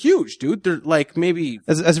 Like they're huge, dude. They're like maybe,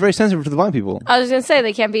 That's very sensitive to the blind people. I was gonna say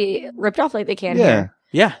they can't be ripped off like they can Yeah. here.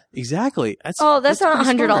 yeah, exactly. That's not pretty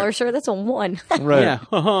 $100, smart. sir. That's a $1. Right. Yeah.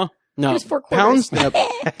 Uh-huh. No, Here's 4 pounds. quarters.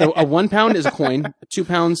 A 1 pound is a coin. 2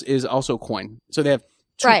 pounds is also a coin. So they have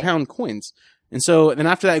 2 Right. pound coins. And so then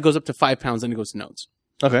after that, it goes up to 5 pounds. Then it goes to notes.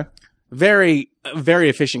 Okay. Very, very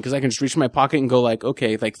efficient because I can just reach in my pocket and go like,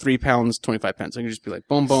 okay, like 3 pounds, 25 pence. I can just be like,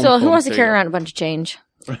 boom, boom. So who boom, wants to there carry you go. around a bunch of change?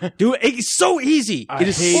 Dude, it's so easy. It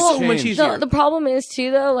is hate so change. much easier. The problem is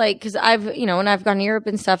too though, like, cause I've, when I've gone to Europe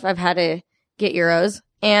and stuff, I've had to get euros.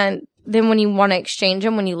 And then when you want to exchange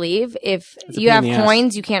them when you leave, if It's a you pain have in the ass.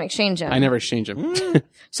 coins, you can't exchange them. I never exchange them.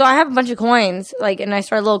 So I have a bunch of coins, like, and I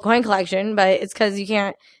started a little coin collection, but it's cause you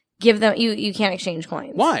can't give them, you can't exchange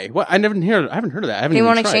coins. Why? What? I haven't heard of that. I haven't They even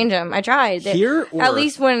won't tried. exchange them. I tried. Here or At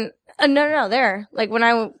least when, no, there. Like when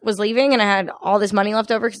I was leaving and I had all this money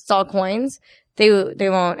left over because it's all coins, they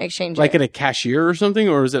won't exchange like it. at a cashier or something,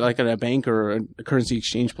 or is it like at a bank or a currency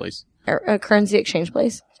exchange place? A currency exchange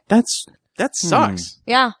place. That sucks.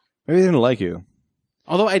 Yeah. Maybe they didn't like you.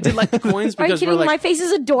 Although I did like the coins Are you because kidding? we're like, My face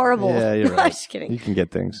is adorable. Yeah, you're I'm right. just kidding. You can get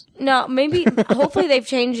things. No, maybe, hopefully they've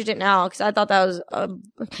changed it now because I thought that was,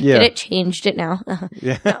 Yeah. did it changed it now?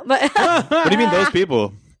 Yeah. No, but What do you mean those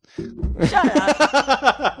people?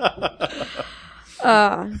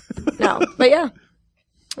 no, but yeah.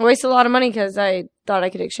 I wasted a lot of money because I thought I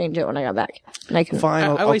could exchange it when I got back. And I couldn't. Fine, I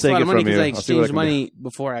I'll wasted take a lot it of money from you. because I I'll see what exchanged can money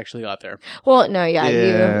before I actually got there. Well, no, yeah.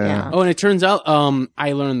 Yeah. Oh, and it turns out,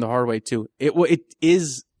 I learned the hard way too. It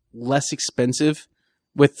is less expensive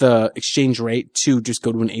with the exchange rate to just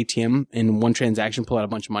go to an ATM and in one transaction pull out a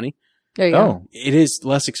bunch of money. There you do. go. Oh, It is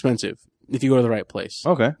less expensive if you go to the right place.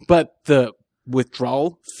 okay. But the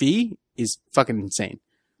withdrawal fee is fucking insane.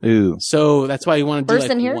 Ooh. So that's why you want to do Worse like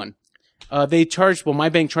than here? one. My bank charged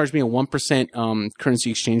me a 1%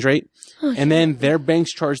 currency exchange rate, and then their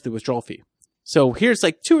banks charged the withdrawal fee. So here's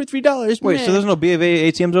like $2 or $3. Wait, meh. so there's no B of A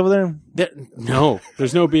ATMs over there? No,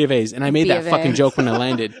 there's no B of A's, and I made B that of A. fucking joke when I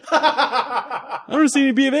landed. I don't see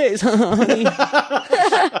any B of A's.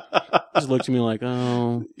 Just looked at me like,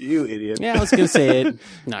 oh, You idiot. yeah, I was gonna say it.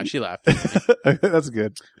 No, she laughed. That's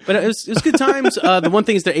good. But it was good times. The one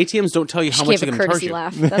thing is their ATMs don't tell you how She much gave they're a gonna charge courtesy you.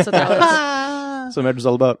 laugh. That's what that was. So Medra's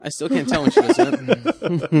all about. I still can't tell when she does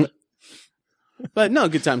it. But no,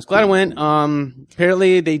 good times. Glad I went.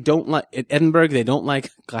 Apparently they don't like at Edinburgh. They don't like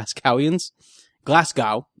Glasgowians.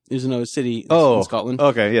 Glasgow is another city in Scotland.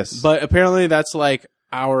 Okay, yes. But apparently that's like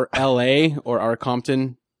our LA or our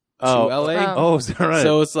Compton to LA. Oh, is that right?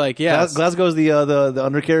 So it's like, yeah, Glasgow's the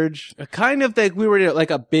undercarriage. kind of like we were at like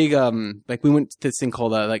a big, like we went to this thing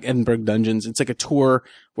called like Edinburgh Dungeons. It's like a tour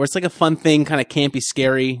where it's like a fun thing, kind of campy,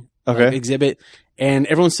 scary Okay. exhibit. And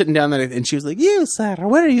everyone's sitting down there and she was like, "You, sir,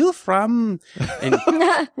 where are you from?" And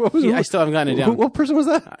I still haven't gotten it down. What person was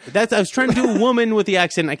that? I was trying to do a woman with the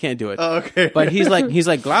accent. I can't do it. Oh, okay. But he's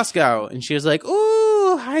like Glasgow. And she was like, "Ooh,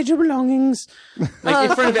 "Oh, hide your belongings," like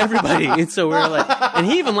in front of everybody. And so we were like, and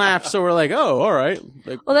he even laughed. So we're like, "Oh, all right."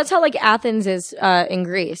 Like, Well, that's how like Athens is in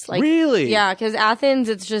Greece. Like, really? yeah, because Athens,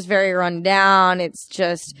 it's just very run down. It's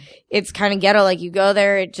kind of ghetto. Like you go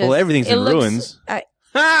there, it just Well, everything's it in looks- ruins.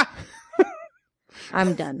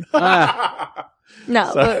 I'm done.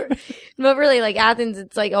 No, but really, like Athens,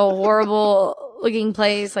 it's like a horrible looking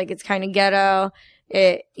place. Like it's kind of ghetto.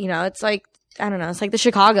 It's like, I don't know, it's like the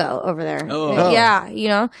Chicago over there. Oh. Yeah, you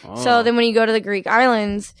know? So then when you go to the Greek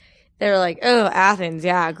islands, they're like, oh, Athens,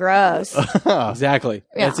 yeah, gross. Exactly.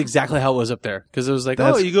 Yeah. That's exactly how it was up there. Because it was like,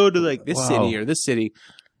 That's- you go to like this Wow. city or this city.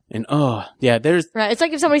 And there's, Right. It's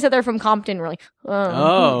like if somebody said they're from Compton, we're like,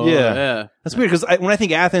 Yeah. That's weird because when I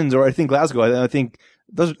think Athens or I think Glasgow, I think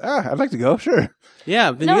those. I'd like to go. Sure.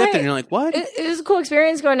 yeah. Then No, you get hey, there and you're like, what? It was a cool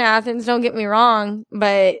experience going to Athens, don't get me wrong,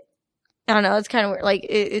 but I don't know, it's kind of weird. Like,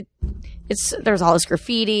 it's there's all this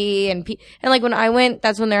graffiti and like when I went,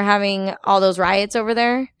 that's when they're having all those riots over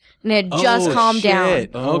there. And it had just calmed down.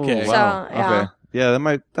 shit. Okay. So, yeah. Okay. Yeah, that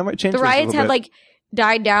might change. The things a riots little had bit. like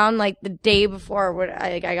died down like the day before when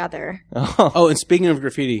I got there. Oh, and speaking of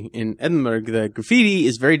graffiti, in Edinburgh, the graffiti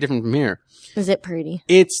is very different from here. Is it pretty?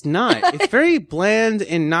 It's not. It's very bland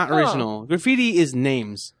and not original. Graffiti is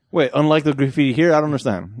names. Wait, unlike the graffiti here, I don't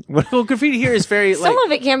understand. Well, graffiti here is very Some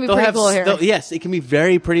of it can be they'll pretty have cool here. Yes, it can be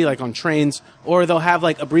very pretty, like on trains, or they'll have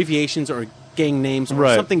like abbreviations or gang names or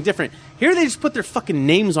Right. something different. Here, they just put their fucking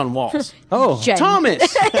names on walls. Oh, Jen.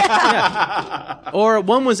 Thomas. Yeah. Or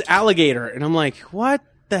one was alligator, and I'm like, what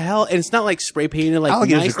the hell? And it's not like spray painted like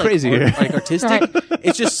Alligators nice, are crazy like, here. like artistic.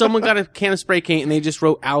 It's just someone got a can of spray paint and they just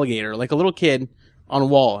wrote alligator, like a little kid on a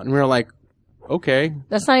wall, and we were like, okay.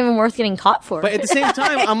 That's not even worth getting caught for. But at the same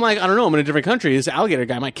time, I'm like, I don't know. I'm in a different country. This alligator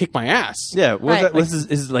guy might kick my ass. yeah. What's Right. that? What's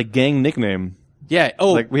his like gang nickname? Yeah.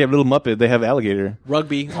 Oh, Like we have Little Muppet. They have alligator.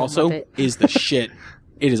 rugby also Muppet. is the shit.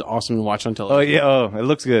 It is awesome to watch on Oh television. yeah. Oh, it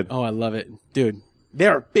looks good. Oh, I love it, dude. They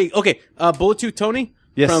are big. Okay, Bullet Tooth Tony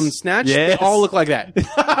Yes. from Snatch. Yes. They all look like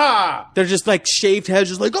that. They're just like shaved heads,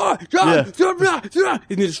 just like and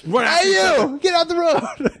they just run after each other. Get out the road.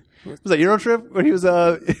 Was that Euro trip when he was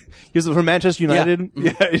from Manchester United?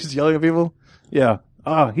 Yeah, he's yelling at people. Yeah.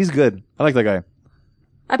 Oh, he's good. I like that guy.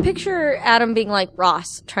 I picture Adam being like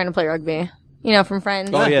Ross trying to play rugby. You know, from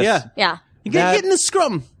Friends. Oh, yes. Yeah, Yeah. you gotta get in the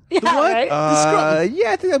scrum. Yeah, what? right?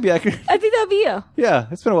 Yeah, I think that'd be accurate. I think that'd be you. Yeah,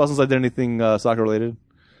 it's been a while since I did anything soccer related.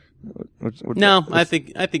 No, I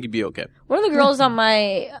think you'd be okay. One of the girls on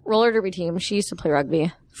my roller derby team, she used to play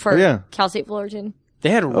rugby for Oh, yeah. Cal State Fullerton. They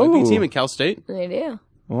had a rugby Oh. team at Cal State. They do.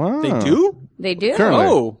 Wow. They do. They do. Currently.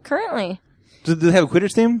 Oh, Currently. Do they have a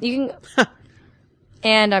Quidditch team? You can.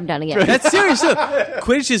 And I'm done again. that's serious.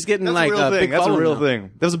 Quidditch is getting like a big That's a following real now.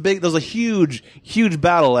 thing. There was a huge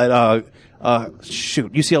battle at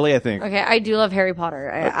UCLA, I think. Okay, I do love Harry Potter.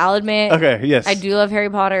 I'll admit. Okay, yes. I do love Harry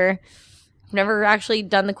Potter. I've never actually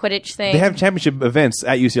done the Quidditch thing. They have championship events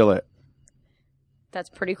at UCLA. That's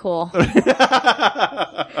pretty cool.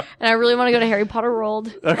 And I really want to go to Harry Potter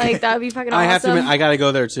World. Like, that would be fucking awesome. I have to admit, I gotta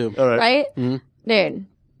go there too. All right. Right? Mm-hmm. Dude,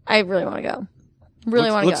 I really want to go. Really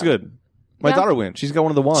want to go. Looks good. My Yeah. daughter went. She's got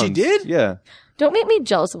one of the wands. She did? Yeah. Don't make me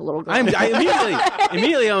jealous of a little girl. I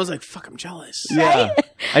immediately I was like, fuck, I'm jealous. Yeah.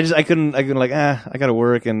 I couldn't like, I gotta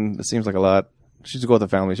work and it seems like a lot. She just go with the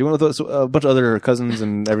family. She went with a bunch of other cousins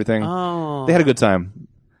and everything. Oh, They had a good time.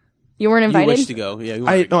 You weren't you invited? wish to go. Yeah, you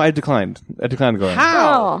wanted to go. I declined. I declined going.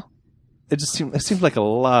 How? Oh. It seemed like a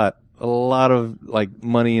lot of like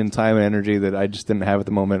money and time and energy that I just didn't have at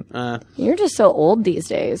the moment. You're just so old these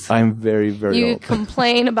days. I'm very, very You old.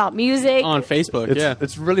 complain about music. On Facebook,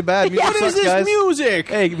 It's really bad. Music What sucks, is this guys. music?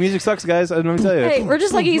 Hey, music sucks, guys. Let me tell you. Hey, we're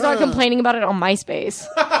just like he's not complaining about it on MySpace.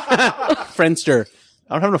 Friendster.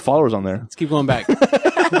 I don't have enough followers on there. Let's keep going back.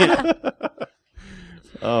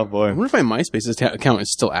 Oh boy. I wonder if my MySpace account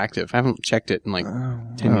is still active. I haven't checked it in like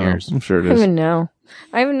 10 years. I'm sure I it don't is. even know.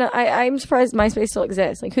 I'm surprised MySpace still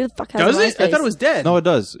exists. Like, who the fuck has Does a it? MySpace? I thought it was dead. No, it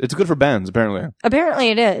does. It's good for bands, apparently. Apparently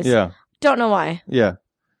it is. Yeah. Don't know why. Yeah.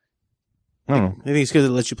 I don't know. I think it's because it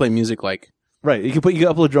lets you play music like. Right. You can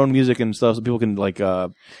upload your own music and stuff so people can like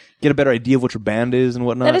get a better idea of what your band is and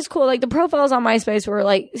whatnot. That is cool. Like, the profiles on MySpace were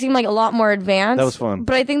like, seemed like a lot more advanced. That was fun.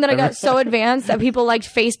 But I think that I got so advanced that people liked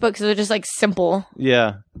Facebook because they're just like simple.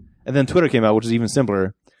 Yeah. And then Twitter came out, which is even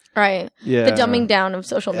simpler. Right. Yeah. The dumbing down of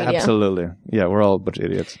social media. Absolutely. Yeah, we're all a bunch of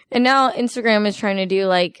idiots. And now Instagram is trying to do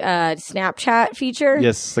like a Snapchat feature.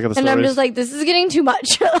 Yes, I got the And stories. I'm just like, this is getting too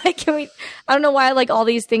much. Like, can we? I don't know why like all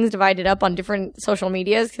these things divided up on different social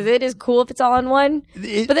medias because it is cool if it's all on one. But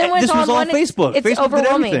then when this it's all was on all one, Facebook. it's Facebook did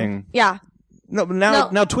overwhelming. everything. Yeah. No, but No.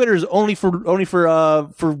 now Twitter is only for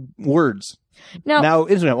words. No, Now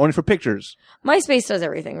Instagram only for pictures. MySpace does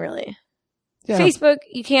everything really. Yeah. Facebook,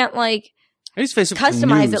 you can't like I use Facebook for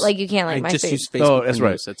customize news. it like you can like I just MySpace. use Facebook. Oh, for that's right.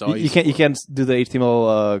 news. That's all I You use can't it you for. can't do the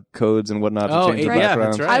HTML codes and whatnot to Oh, change the yeah,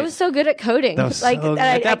 background. that's right. I was so good at coding. That was like so good.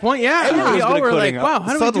 At that point, yeah, Everybody we was all good at were like, coding. "Wow,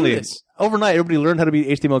 how do Suddenly, we do this?" overnight, everybody learned how to be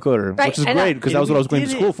HTML coder, Right, which is I know. great because that was what I was going to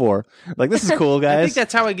did school it. for. Like, this is cool, I guys. think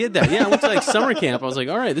that's how I did that. Yeah, I went to like summer camp. I was like,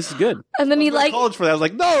 "All right, this is good." and then you like college for that. I was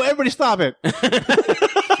like, no, everybody stop it.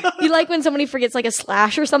 you like when somebody forgets like a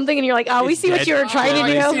slash or something, and you're like, oh, we see what you were trying to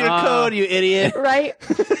I see do, your code, you idiot. right?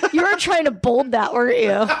 You were trying to bold that, weren't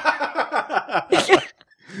you?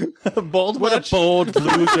 Bold What a bold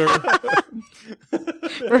loser!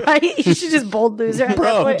 Right? You should just bold loser. At that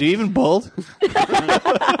Bro, point. do you even bold?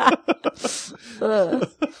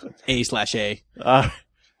 A/A. All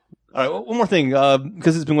right, one more thing,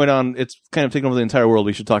 because it's been going on. It's kind of taken over the entire world.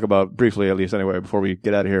 We should talk about briefly, at least anyway, before we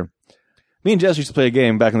get out of here. Me and Jess used to play a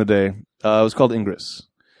game back in the day. It was called Ingress.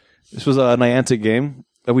 This was a Niantic game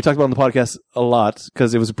that we talked about on the podcast a lot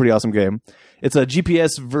because it was a pretty awesome game. It's a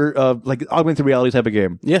GPS, like augmented reality type of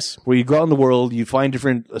game. Yes. Where you go out in the world, you find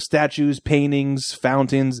different statues, paintings,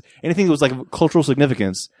 fountains, anything that was like of cultural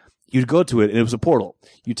significance. You'd go to it, and it was a portal.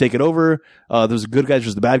 You take it over. There was the good guys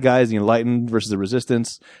versus the bad guys, the Enlightened versus the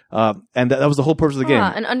Resistance, and that was the whole purpose of the game.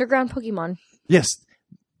 An underground Pokemon. Yes,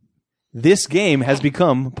 this game has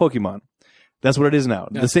become Pokemon. That's what it is now.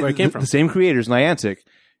 That's where it came from. The same creators, Niantic,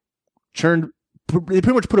 they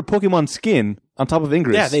pretty much put a Pokemon skin on top of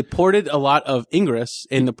Ingress. Yeah, they ported a lot of Ingress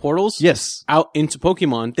in the portals. Yes. Out into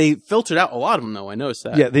Pokemon. They filtered out a lot of them, though. I noticed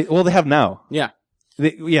that. Yeah. They have now. Yeah.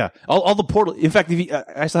 All the portal. In fact,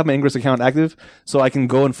 I still have my Ingress account active, so I can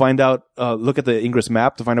go and find out, look at the Ingress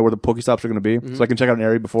map to find out where the Pokestops are going to be, so I can check out an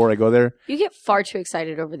area before I go there. You get far too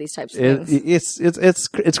excited over these types of things.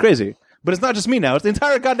 It's crazy, but it's not just me now; it's the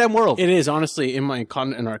entire goddamn world. It is, honestly, in our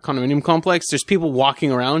condominium complex, there's people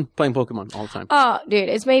walking around playing Pokemon all the time. Oh, dude,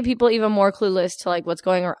 it's made people even more clueless to like what's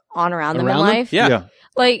going on around them in life. Yeah.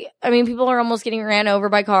 Like, I mean, people are almost getting ran over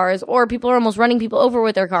by cars, or people are almost running people over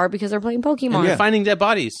with their car because they're playing Pokemon. And you're finding dead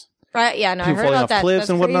bodies. Right? Yeah, no, I People heard falling about off that. cliffs That's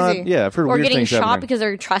and whatnot. crazy. Yeah, I've heard or weird getting things shot happening. because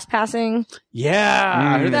they're trespassing. Yeah.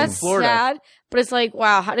 I heard that in That's Florida. sad. But it's like,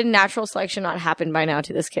 wow, how did natural selection not happen by now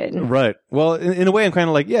to this kid? Right. Well, in a way, I'm kind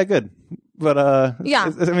of like, yeah, good, but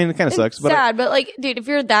Yeah. I mean, it kind of sucks. It's But sad, but like, dude, if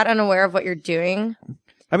you're that unaware of what you're doing,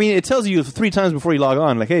 I mean, it tells you 3 times before you log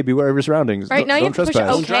on, like, hey, beware of your surroundings. Right, now you Don't have to push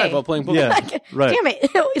trespass. okay. Drive while playing Pokemon. Yeah. like, Right. damn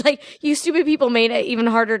it. Like, you stupid people made it even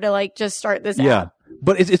harder to like just start this Yeah. app.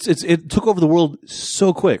 But it took over the world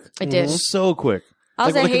so quick. It did. So quick. I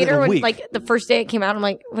was Like, a within hater when week. like the first day it came out. I'm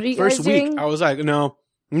like, what are you First guys week, doing? I was like, no,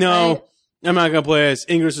 Right. I'm not going to play this.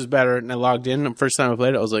 Ingress is better. And I logged in. The first time I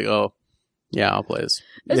played it, I was like, oh, yeah, I'll play this.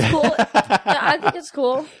 It's cool. I think it's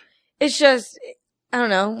cool. It's just, I don't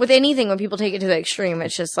know. With anything, when people take it to the extreme,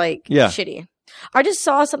 it's just like Yeah. shitty. I just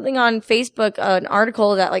saw something on Facebook, an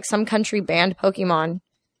article that like some country banned Pokemon,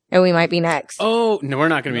 and we might be next. Oh, no, we're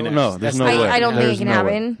not going to be next. No, there's That's no not- way. I don't think There's it can no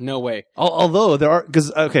way. happen. No way. Although there are,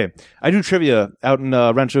 because, okay, I do trivia out in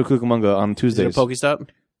Rancho Cucamonga on Is it a Tuesdays. Pokestop?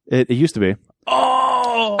 It used to be.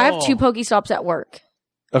 Oh! I have 2 Pokestops at work.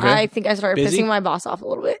 Okay. I think I started Busy? pissing my boss off a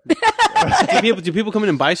little bit. do people come in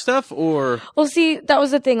and buy stuff, or Well, see, that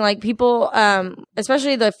was the thing. Like people,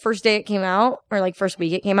 especially the first day it came out, or like first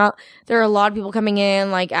week it came out, there are a lot of people coming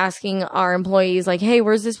in, like asking our employees, like, "Hey,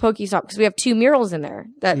 where's this Pokestop?" Because we have 2 murals in there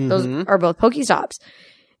that those are both Pokestops.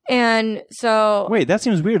 And so, Wait, that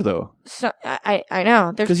seems weird, though. I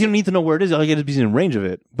know there's Because you don't need to know where it is. All you get is be in range of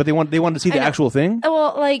it. But they want to see the know. actual thing?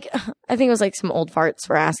 well, like I think it was like some old farts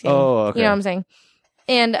were asking. Oh, okay. You know what I'm saying?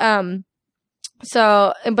 And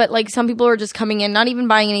so, but like some people are just coming in, not even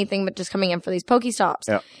buying anything, but just coming in for these Pokestops.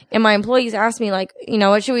 Yeah. And my employees asked me like, you know,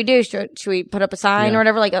 what should we do? Should we put up a sign or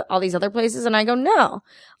whatever, like all these other places? And I go, no.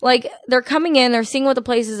 Like they're coming in, they're seeing what the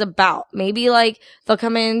place is about. Maybe like they'll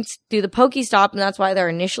come in, do the Pokestop, and that's why they're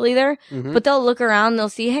initially there. But they'll look around, they'll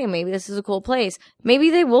see, hey, maybe this is a cool place. Maybe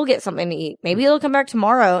they will get something to eat. Maybe they'll come back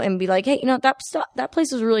tomorrow and be like, hey, you know, that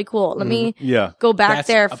place was really cool. Let me Yeah. go back That's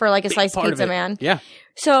there a for like a big slice part of pizza, it. man. Yeah.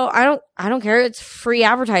 So I don't care. It's free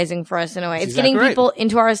advertising for us in a way. It's exactly getting right. people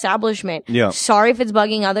into our establishment. Yeah. Sorry if it's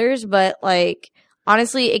bugging others, but like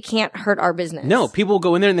honestly, it can't hurt our business. No, people will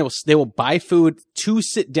go in there and they will buy food to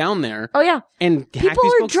sit down there Oh yeah. and hack People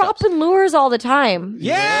these are Pokestops. dropping lures all the time.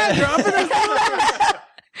 Yeah, dropping them.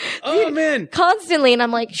 Oh man. Constantly, and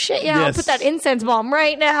I'm like, shit, yeah, I'll Yes. put that incense bomb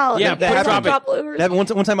right now. Yeah, Like, that please happened. drop lures. That one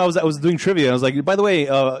time I was doing trivia. And I was like, by the way,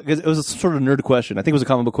 'cause it was a sort of nerd question. I think it was a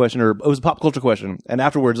comic book question or it was a pop culture question. And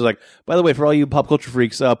afterwards, it was like, by the way, for all you pop culture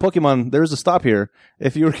freaks, Pokemon, there is a stop here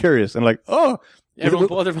if you were curious. And I'm like, oh, Everyone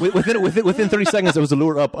pulled their phone. Within 30 seconds, there was a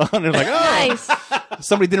lure up on. And like, oh, Nice.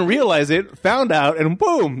 somebody didn't realize it, found out, and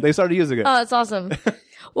boom, they started using it. Oh, that's awesome.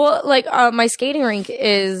 Well, like my skating rink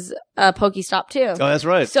is a Pokestop too. Oh, that's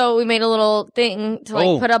right. So we made a little thing to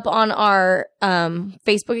like put up on our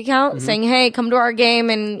Facebook account saying, "Hey, come to our game,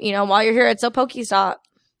 and while you're here, it's a Pokestop."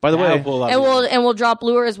 By the way, And we'll drop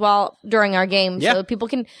lures during our game, so people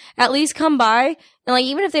can at least come by, and like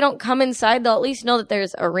even if they don't come inside, they'll at least know that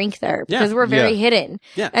there's a rink there because we're very hidden.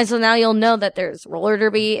 Yeah. And so now you'll know that there's roller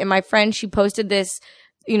derby. And my friend, she posted this,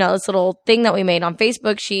 this little thing that we made on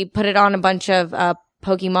Facebook. She put it on a bunch of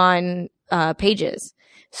Pokemon pages.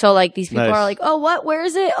 So like these people are like, oh, what? Where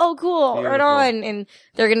is it? Oh, cool. Right on. And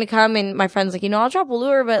they're going to come. And my friend's like, I'll drop a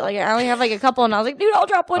lure, but like I only have like a couple. And I was like, dude, I'll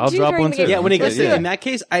drop one too. Yeah, when it gets in that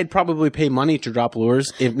case, I'd probably pay money to drop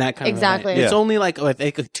lures in that kind of Exactly. event. It's only like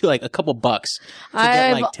a couple bucks to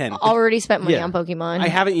get like 10. Already spent money on Pokemon. I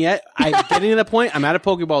haven't yet. I'm getting to the point. I'm out of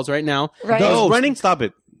Pokeballs right now. Right. No, running. Stop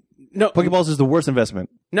it. No, Pokeballs is the worst investment.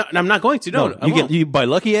 No, I'm not going to. No, you buy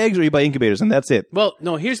lucky eggs or you buy incubators, and that's it. Well,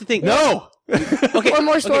 no. Here's the thing. No. Okay. Or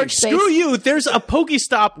more storage space. Screw you. There's a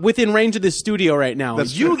Pokestop within range of this studio right now.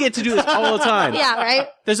 You get to do this all the time. Yeah, right?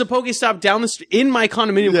 There's a Pokestop down the street in my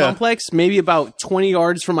condominium complex, maybe about 20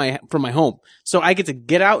 yards from my home. So I get to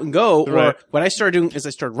get out and go. Right. Or what I started doing is I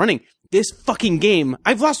started running. This fucking game,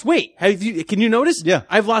 I've lost weight. Can you notice? Yeah.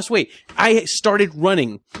 I've lost weight. I started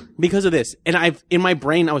running because of this. And in my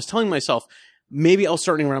brain, I was telling myself, maybe I'll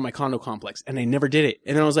start running around my condo complex. And I never did it.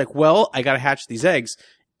 And then I was like, well, I gotta hatch these eggs.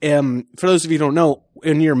 For those of you who don't know,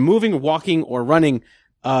 when you're moving, walking, or running,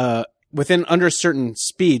 within under a certain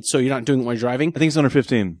speed, so you're not doing it while you're driving. I think it's under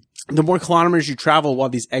 15. The more kilometers you travel while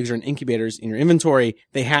these eggs are in incubators in your inventory,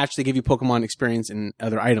 they hatch, they give you Pokemon experience and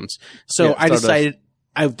other items. So I decided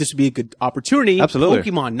this would be a good opportunity. Absolutely.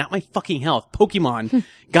 Pokemon, not my fucking health. Pokemon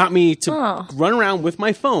got me to run around with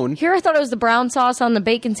my phone. Here I thought it was the brown sauce on the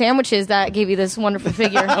bacon sandwiches that gave you this wonderful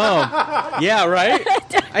figure. Yeah, right?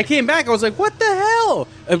 I came back, I was like, what the hell?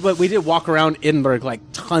 But we did walk around Edinburgh like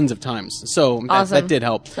tons of times. So that did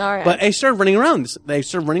help. All right. But I started running around. I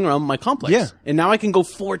started running around my complex. Yeah. And now I can go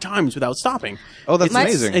 4 times without stopping. Oh, that's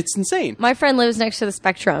amazing. It's insane. My friend lives next to the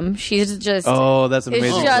Spectrum. She's just... Oh, that's an it's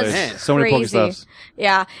amazing just place. So many crazy. Pokestops.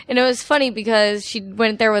 Yeah. And it was funny because she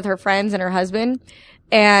went there with her friends and her husband.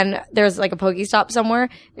 And there's like a Pokestop somewhere.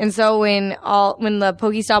 And so when the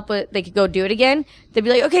Pokestop, they could go do it again, they'd be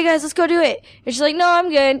like, okay guys, let's go do it. And she's like, no, I'm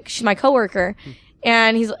good. She's my coworker.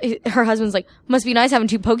 And her husband's like, must be nice having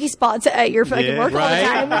 2 Pokespots at your fucking work all the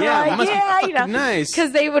time. And Yeah, like, must be fucking nice.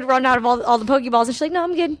 Because they would run out of all the Pokeballs. And she's like, no,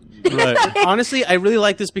 I'm good. Right. Honestly, I really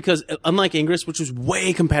like this because unlike Ingress, which was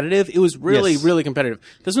way competitive, it was really, really competitive.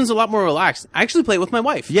 This one's a lot more relaxed. I actually play it with my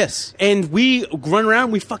wife. Yes. And we run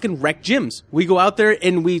around, we fucking wreck gyms. We go out there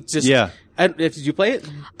and we just... Yeah. Did you play it?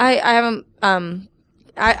 I haven't,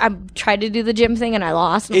 I tried to do the gym thing and I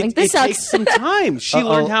lost. I'm like, this it sucks. takes some time. She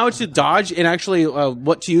learned how to dodge and actually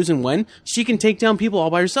what to use and when. She can take down people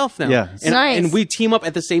all by herself now. Yeah. And, Nice. and we team up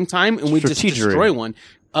at the same time and we just Strategery. destroy one.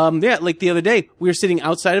 Like the other day, we were sitting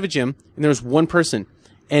outside of a gym and there was one person.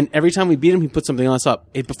 And every time we beat him, he put something else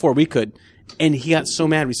up before we could. And he got so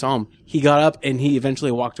mad we saw him. He got up and he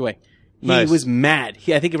eventually walked away. Nice. He was mad.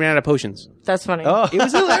 I think he ran out of potions. That's funny. It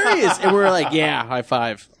was hilarious. And we were like, yeah, high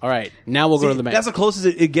five. All right, now we'll go to the bank. That's the closest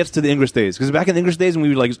it gets to the Ingress days. Because back in the Ingress days, when we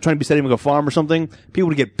were like trying to be setting up a farm or something, people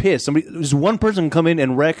would get pissed. Just one person would come in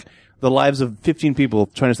and wreck the lives of 15 people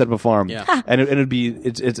trying to set up a farm. Yeah. And it'd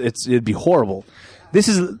be horrible. This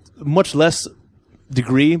is much less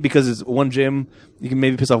degree because it's one gym. You can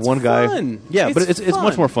maybe piss off one guy. Fun. Yeah, but it's fun.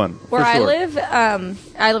 much more fun. Where for I sure. live,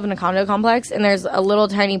 I live in a condo complex, and there's a little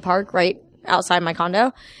tiny park right outside my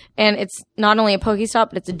condo, and it's not only a Pokestop,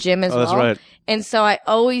 but it's a gym as well. That's right. And so I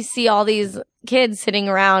always see all these kids sitting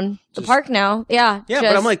around the park now. Yeah, Yeah,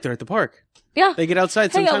 but I'm like, they're at the park. yeah. They get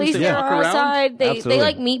outside Hey, sometimes. at least They they're walk around. outside. They Absolutely.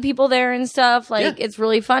 like meet people there and stuff. Like Yeah. it's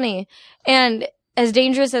really funny. And as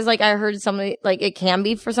dangerous as like I heard somebody like it can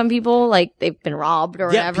be for some people, like they've been robbed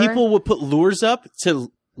or Yeah, whatever. people would put lures up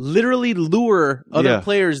to literally lure other Yeah.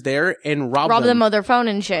 players there and rob them of their phone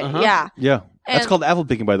and shit. Yeah, Yeah. That's And- called apple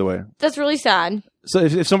picking, by the way. that's really sad. So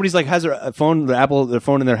if somebody's like has their phone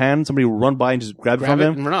in their hand, somebody will run by and just grab it Grab from it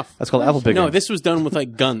them. and run off. That's called apple picking. No, this was done with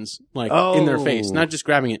like guns, like in their face, not just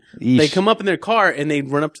grabbing it. Yeesh. They come up in their car and they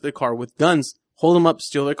run up to their car with guns, hold them up,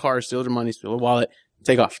 steal their car, steal their money, steal their wallet,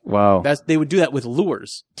 take off. Wow. They would do that with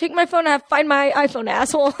lures. Take my phone and find my iPhone,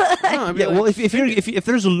 asshole. No, I'd be Yeah, like, well, if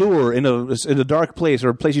there's a lure in a dark place or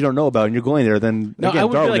a place you don't know about and you're going there, then No, again, I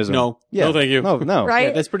would be like, Darwinism. no. Yeah. No, thank you. No, Right?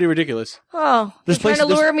 Yeah, that's pretty ridiculous. Oh, There's they're trying to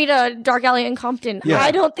places- lure me to a dark alley in Compton. Yeah.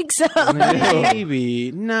 I don't think so.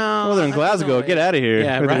 Maybe. No. Well, they're in I Glasgow. don't know. Get out of here.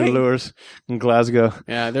 Yeah, with your right? lures in Glasgow.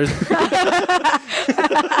 Yeah, there's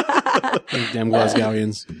damn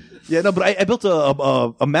Glasgowians. Yeah, no, but I built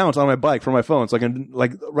a mount on my bike for my phone, so I can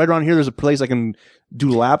like right around here. There's a place I can do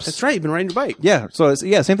laps. That's right. You've been riding your bike. Yeah, so it's,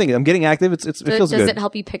 same thing. I'm getting active. It feels Does good. it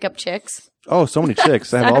help you pick up chicks? Oh, so many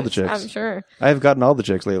chicks. I have all the chicks. I'm sure. I have gotten all the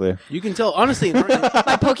chicks lately. You can tell, honestly. My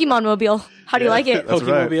Pokemon mobile. How do you like it? That's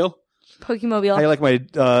right. Pokemobile. Pokemobile. I like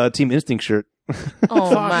my Team Instinct shirt.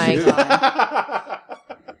 Oh my god.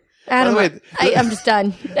 Adam, By the way, I'm just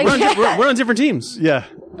done. We're on different teams. Yeah.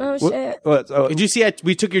 Oh shit. What? Oh, Did you see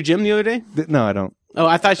we took your gym the other day? no, I don't. Oh,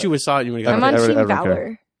 I thought you saw it. You would have I'm got on it. Team I don't care.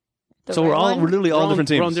 Valor. The So red we're one? literally all different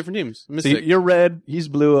teams. We're on different teams. So Mystic. you're red, he's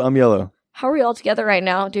blue, I'm yellow. How are we all together right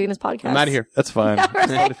now doing this podcast? I'm out of here. That's fine. That's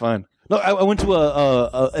totally fine. No, I went to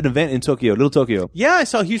an event in Tokyo, Little Tokyo. Yeah, I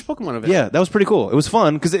saw a huge Pokemon event. Yeah, that was pretty cool. It was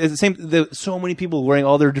fun because it's the same. There's so many people wearing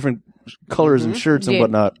all their different colors and shirts and Dude.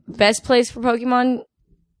 whatnot. Best place for Pokemon,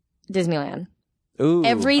 Disneyland. Ooh,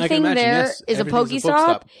 Everything imagine, there yes. is a Everything's a Pokestop,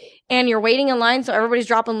 Pokestop. and you're waiting in line, so everybody's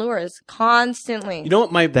dropping lures constantly. You know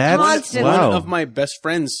what? That's- Constantly. One wow. of my best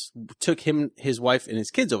friends took his wife, and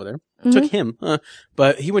his kids over there. Mm-hmm. Took him,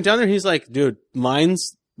 but he went down there. and He's like, dude,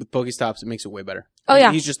 lines with Pokestops, it makes it way better. Oh,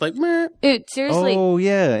 yeah. He's just like, meh. Dude, seriously. Oh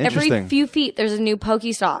yeah, interesting. Every few feet, there's a new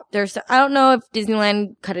Pokestop. I don't know if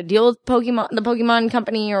Disneyland cut a deal with the Pokemon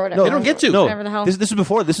company or whatever. no, They don't get to. No, Whatever the hell. this is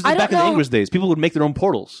before. This is I back in don't the know. English days. People would make their own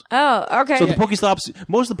portals. Oh, okay. So the Pokestops,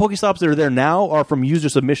 most of the Pokestops that are there now are from user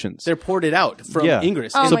submissions. They're ported out from Yeah.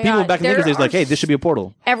 Ingress. Oh so my people God. back in the There English days are like, hey, this should be a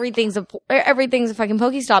portal. everything's a fucking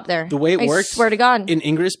Pokestop there. The way it I works, swear to God. in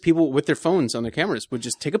Ingress, people with their phones on their cameras would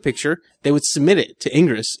just take a picture. They would submit it to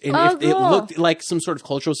Ingress, and Oh, if it cool. looked like some sort of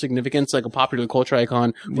cultural significance, like a popular culture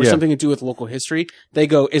icon or Yeah. something to do with local history, they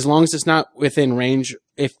go, as long as it's not within range,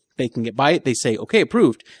 if they can get by it, they say, okay,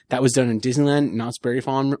 approved. That was done in Disneyland, Knott's Berry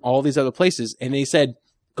Farm, all these other places, and they said,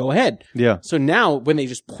 go ahead. Yeah. So now, when they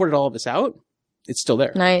just ported all of this out, it's still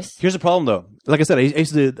there. Nice. Here's the problem, though. Like I said, I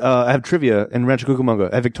used to I have trivia in Rancho Cucamonga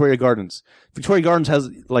at Victoria Gardens. Victoria Gardens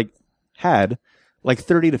had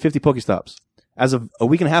 30 to 50 Pokestops. As of a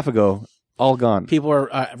week and a half ago, all gone. People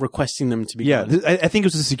are requesting them to be Yeah, done. I think it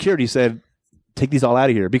was the security said, take these all out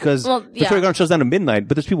of here because Well, yeah. Victoria Gardens shuts down at midnight,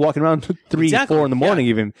 but there's people walking around 3, Exactly, 4 in the morning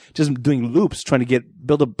yeah. even, just doing loops, trying to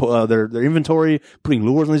build up their inventory, putting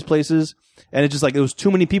lures on these places. And it's just like, there was too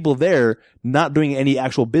many people there not doing any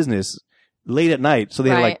actual business late at night. So they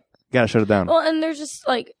Right. gotta shut it down. Well, and there's just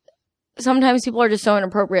like sometimes people are just so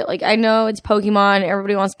inappropriate. Like I know it's Pokemon,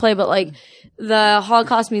 everybody wants to play, but like the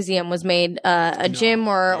Holocaust Museum was made a gym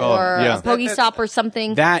or yeah. a Pokestop or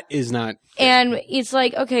something. That is not. And it's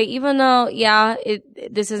like, okay, even though,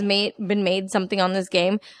 this has been made something on this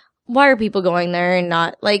game, why are people going there and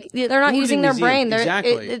not, like, they're not Who's using in their museum? brain. They're,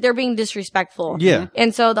 Exactly. they're being disrespectful. Yeah.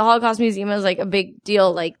 And so the Holocaust Museum is like a big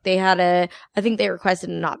deal. Like they had I think they requested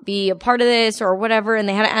to not be a part of this or whatever. And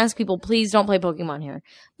they had to ask people, please don't play Pokemon here.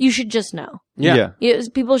 You should just know. Yeah.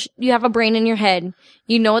 You have a brain in your head.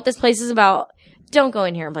 You know what this place is about. Don't go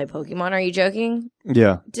in here and play Pokemon. Are you joking?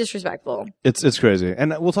 Yeah. Disrespectful. It's crazy.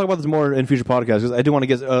 And we'll talk about this more in future podcasts because I do want to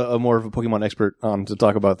get a more of a Pokemon expert on to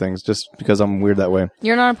talk about things just because I'm weird that way.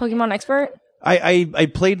 You're not a Pokemon expert? I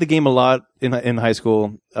played the game a lot in high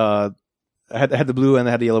school. I had the blue and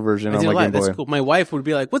I had the yellow version I on did my a lot. Game Boy. That's cool. My wife would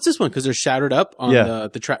be like, "What's this one?" Because they're shadowed up on Yeah.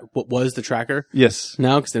 the track. What was the tracker Yes.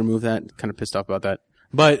 now? Because they removed that. Kind of pissed off about that.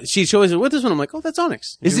 But she shows me, "What this one?" I'm like, "Oh, that's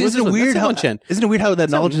Onyx." Isn't it weird how Chen? isn't it weird how that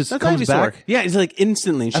knowledge just comes back? Yeah, it's like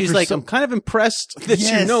instantly. She's After like, so- "I'm kind of impressed that you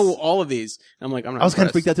Yes. know all of these." I'm like, "I'm not." I was kind of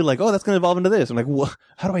impressed. freaked out too, like, oh, that's going to evolve into this. I'm like, what?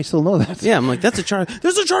 How do I still know that? Yeah, I'm like, "That's a Char.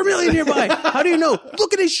 There's a Charmeleon nearby. How do you know?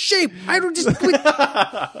 Look at his shape. I don't just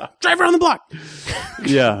drive around the block."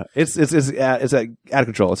 Yeah, it's out of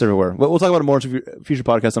control. It's everywhere. We'll talk about it more in future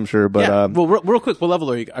podcasts, I'm sure. But yeah. Well, real quick, what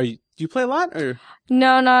level are you? Do you play a lot or?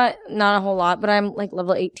 No, not a whole lot, but I'm like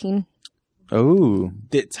level 18. oh,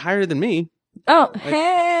 It's higher than me. Oh,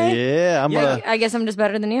 hey. yeah, I'm Yeah. I guess I'm just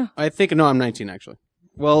better than you. I think no, I'm 19 actually.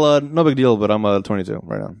 no big deal. But I'm 22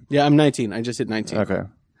 right now. Yeah, I'm 19. I just hit 19. Okay,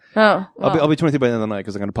 Oh, I'll be 23 by the end of the night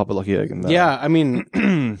because I'm gonna pop a lucky egg. And, Yeah, I mean,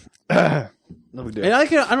 no big deal. I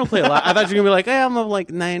don't play a lot. I thought you were gonna be like, "Hey, I'm level like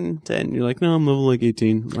 9, 10." You're like, "No, I'm level like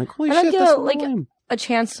 18." I'm like, holy I don't shit, get that's like lame. a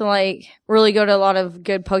chance to like really go to a lot of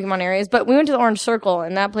good Pokemon areas, but we went to the Orange Circle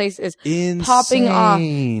and that place is popping off.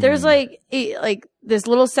 Insane. There's like this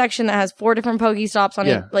little section that has 4 different Pokestops on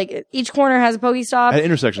Yeah. it. Like each corner has a Pokestop. At an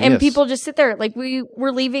intersection, and yes. people just sit there. Like we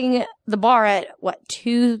were leaving the bar at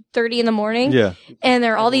 2:30 in the morning. Yeah. And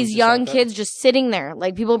there are all these young kids just sitting there.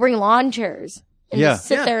 Like people bring lawn chairs and Yeah. just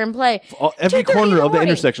sit Yeah. there and play. Every 2:30 in corner the of the morning.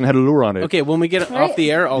 intersection had a lure on it. Okay, when we get Right. off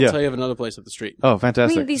the air, I'll Yeah. tell you of another place up the street. Oh, I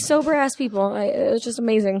fantastic. mean, these sober ass people. It was just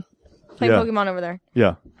amazing. Playing Yeah. Pokemon over there.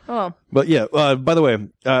 Yeah. Oh. But yeah, by the way,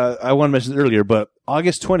 I want to mention it earlier, but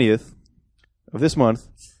August 20th of this month,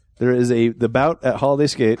 there is the bout at Holiday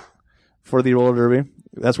Skate for the roller derby.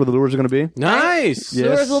 That's where the lures are going to be. Nice. Yeah.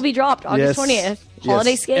 Lures will be dropped August Yes. 20th. Holiday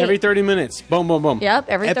Yes. skate. Every 30 minutes. Boom, boom, boom. Yep,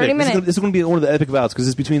 every Epic. 30 minutes. This is going to be one of the epic bouts because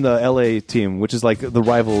it's between the LA team, which is like the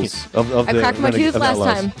rivals of I the cracked my Renegade- tooth of last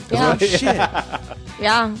Outlaws. time. That's Yeah. right. Shit.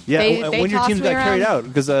 Yeah. Yeah, They when your tossed team me got carried around. out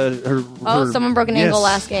because her Someone broke an Yes. ankle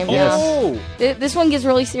last game. Yes. Yeah. Oh. This one gets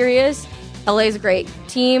really serious. LA is a great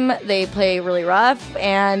team. They play really rough,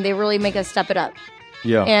 and they really make us step it up.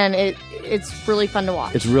 Yeah. And it's really fun to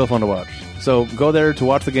watch. It's real fun to watch. So go there to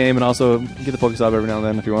watch the game and also get the Pokestop every now and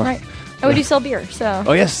then if you want. Right. And we do sell beer, so.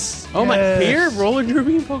 Oh, yes. Oh, my. Yes. Beer? Roller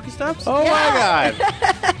derby and Pokestops? Oh, Yeah.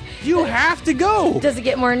 my God. You have to go. Does it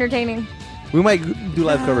get more entertaining? We might do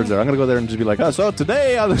live coverage there. I'm going to go there and just be like, oh, so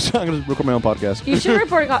today I'm going to record my own podcast. You should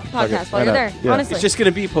report a podcast while why you're not? there, Yeah. honestly. It's just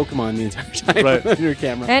going to be Pokemon the entire time Right. on your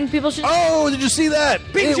camera. And people should. Oh, did you see that?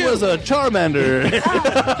 It was a Charmander.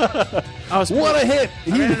 I was What a hit.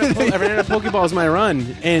 I ran out of Pokeballs my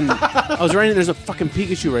run, and I was running. There's a fucking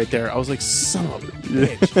Pikachu right there. I was like, son of a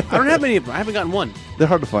bitch. I don't have many of them. I haven't gotten one. They're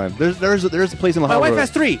hard to find. There's a place in La My Habra. wife has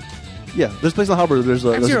 3. Yeah, there's a place in La Habra. There's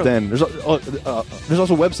a zero. den. There's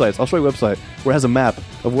also websites. I'll show you a website where it has a map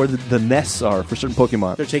of where the nests are for certain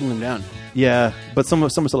Pokemon. They're taking them down. Yeah, but some are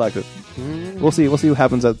still active. We'll see. We'll see what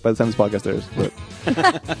happens by the time this podcast airs.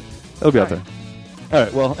 But it'll be out there. All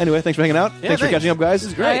right. Well, anyway, thanks for hanging out. Thanks for thanks. catching up, guys.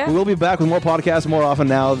 This is great. Oh, yeah. We will be back with more podcasts more often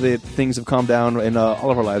now that things have calmed down in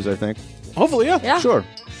all of our lives, I think. Hopefully, yeah. Yeah. Sure.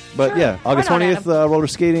 But Sure. yeah, August Why not, 20th, Adam? roller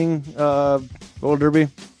skating, roller derby.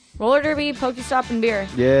 Roller derby, Pokestop, and beer.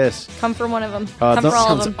 Yes. Come for one of them. Come that for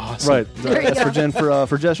all of sounds them. awesome. Right. There you That's go. for Jen.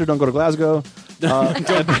 For Jester, don't go to Glasgow. Don't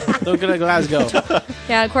go to Glasgow.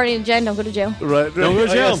 Yeah, according to Jen, don't go to jail. Right. Don't go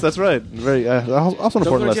to jail. Yes, that's right. Very also an Don't go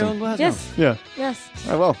important to jail lesson. in Glasgow. Yes. Yeah. Yes.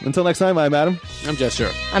 All right. Well, until next time, I'm Adam. I'm just sure.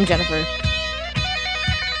 I'm Jennifer.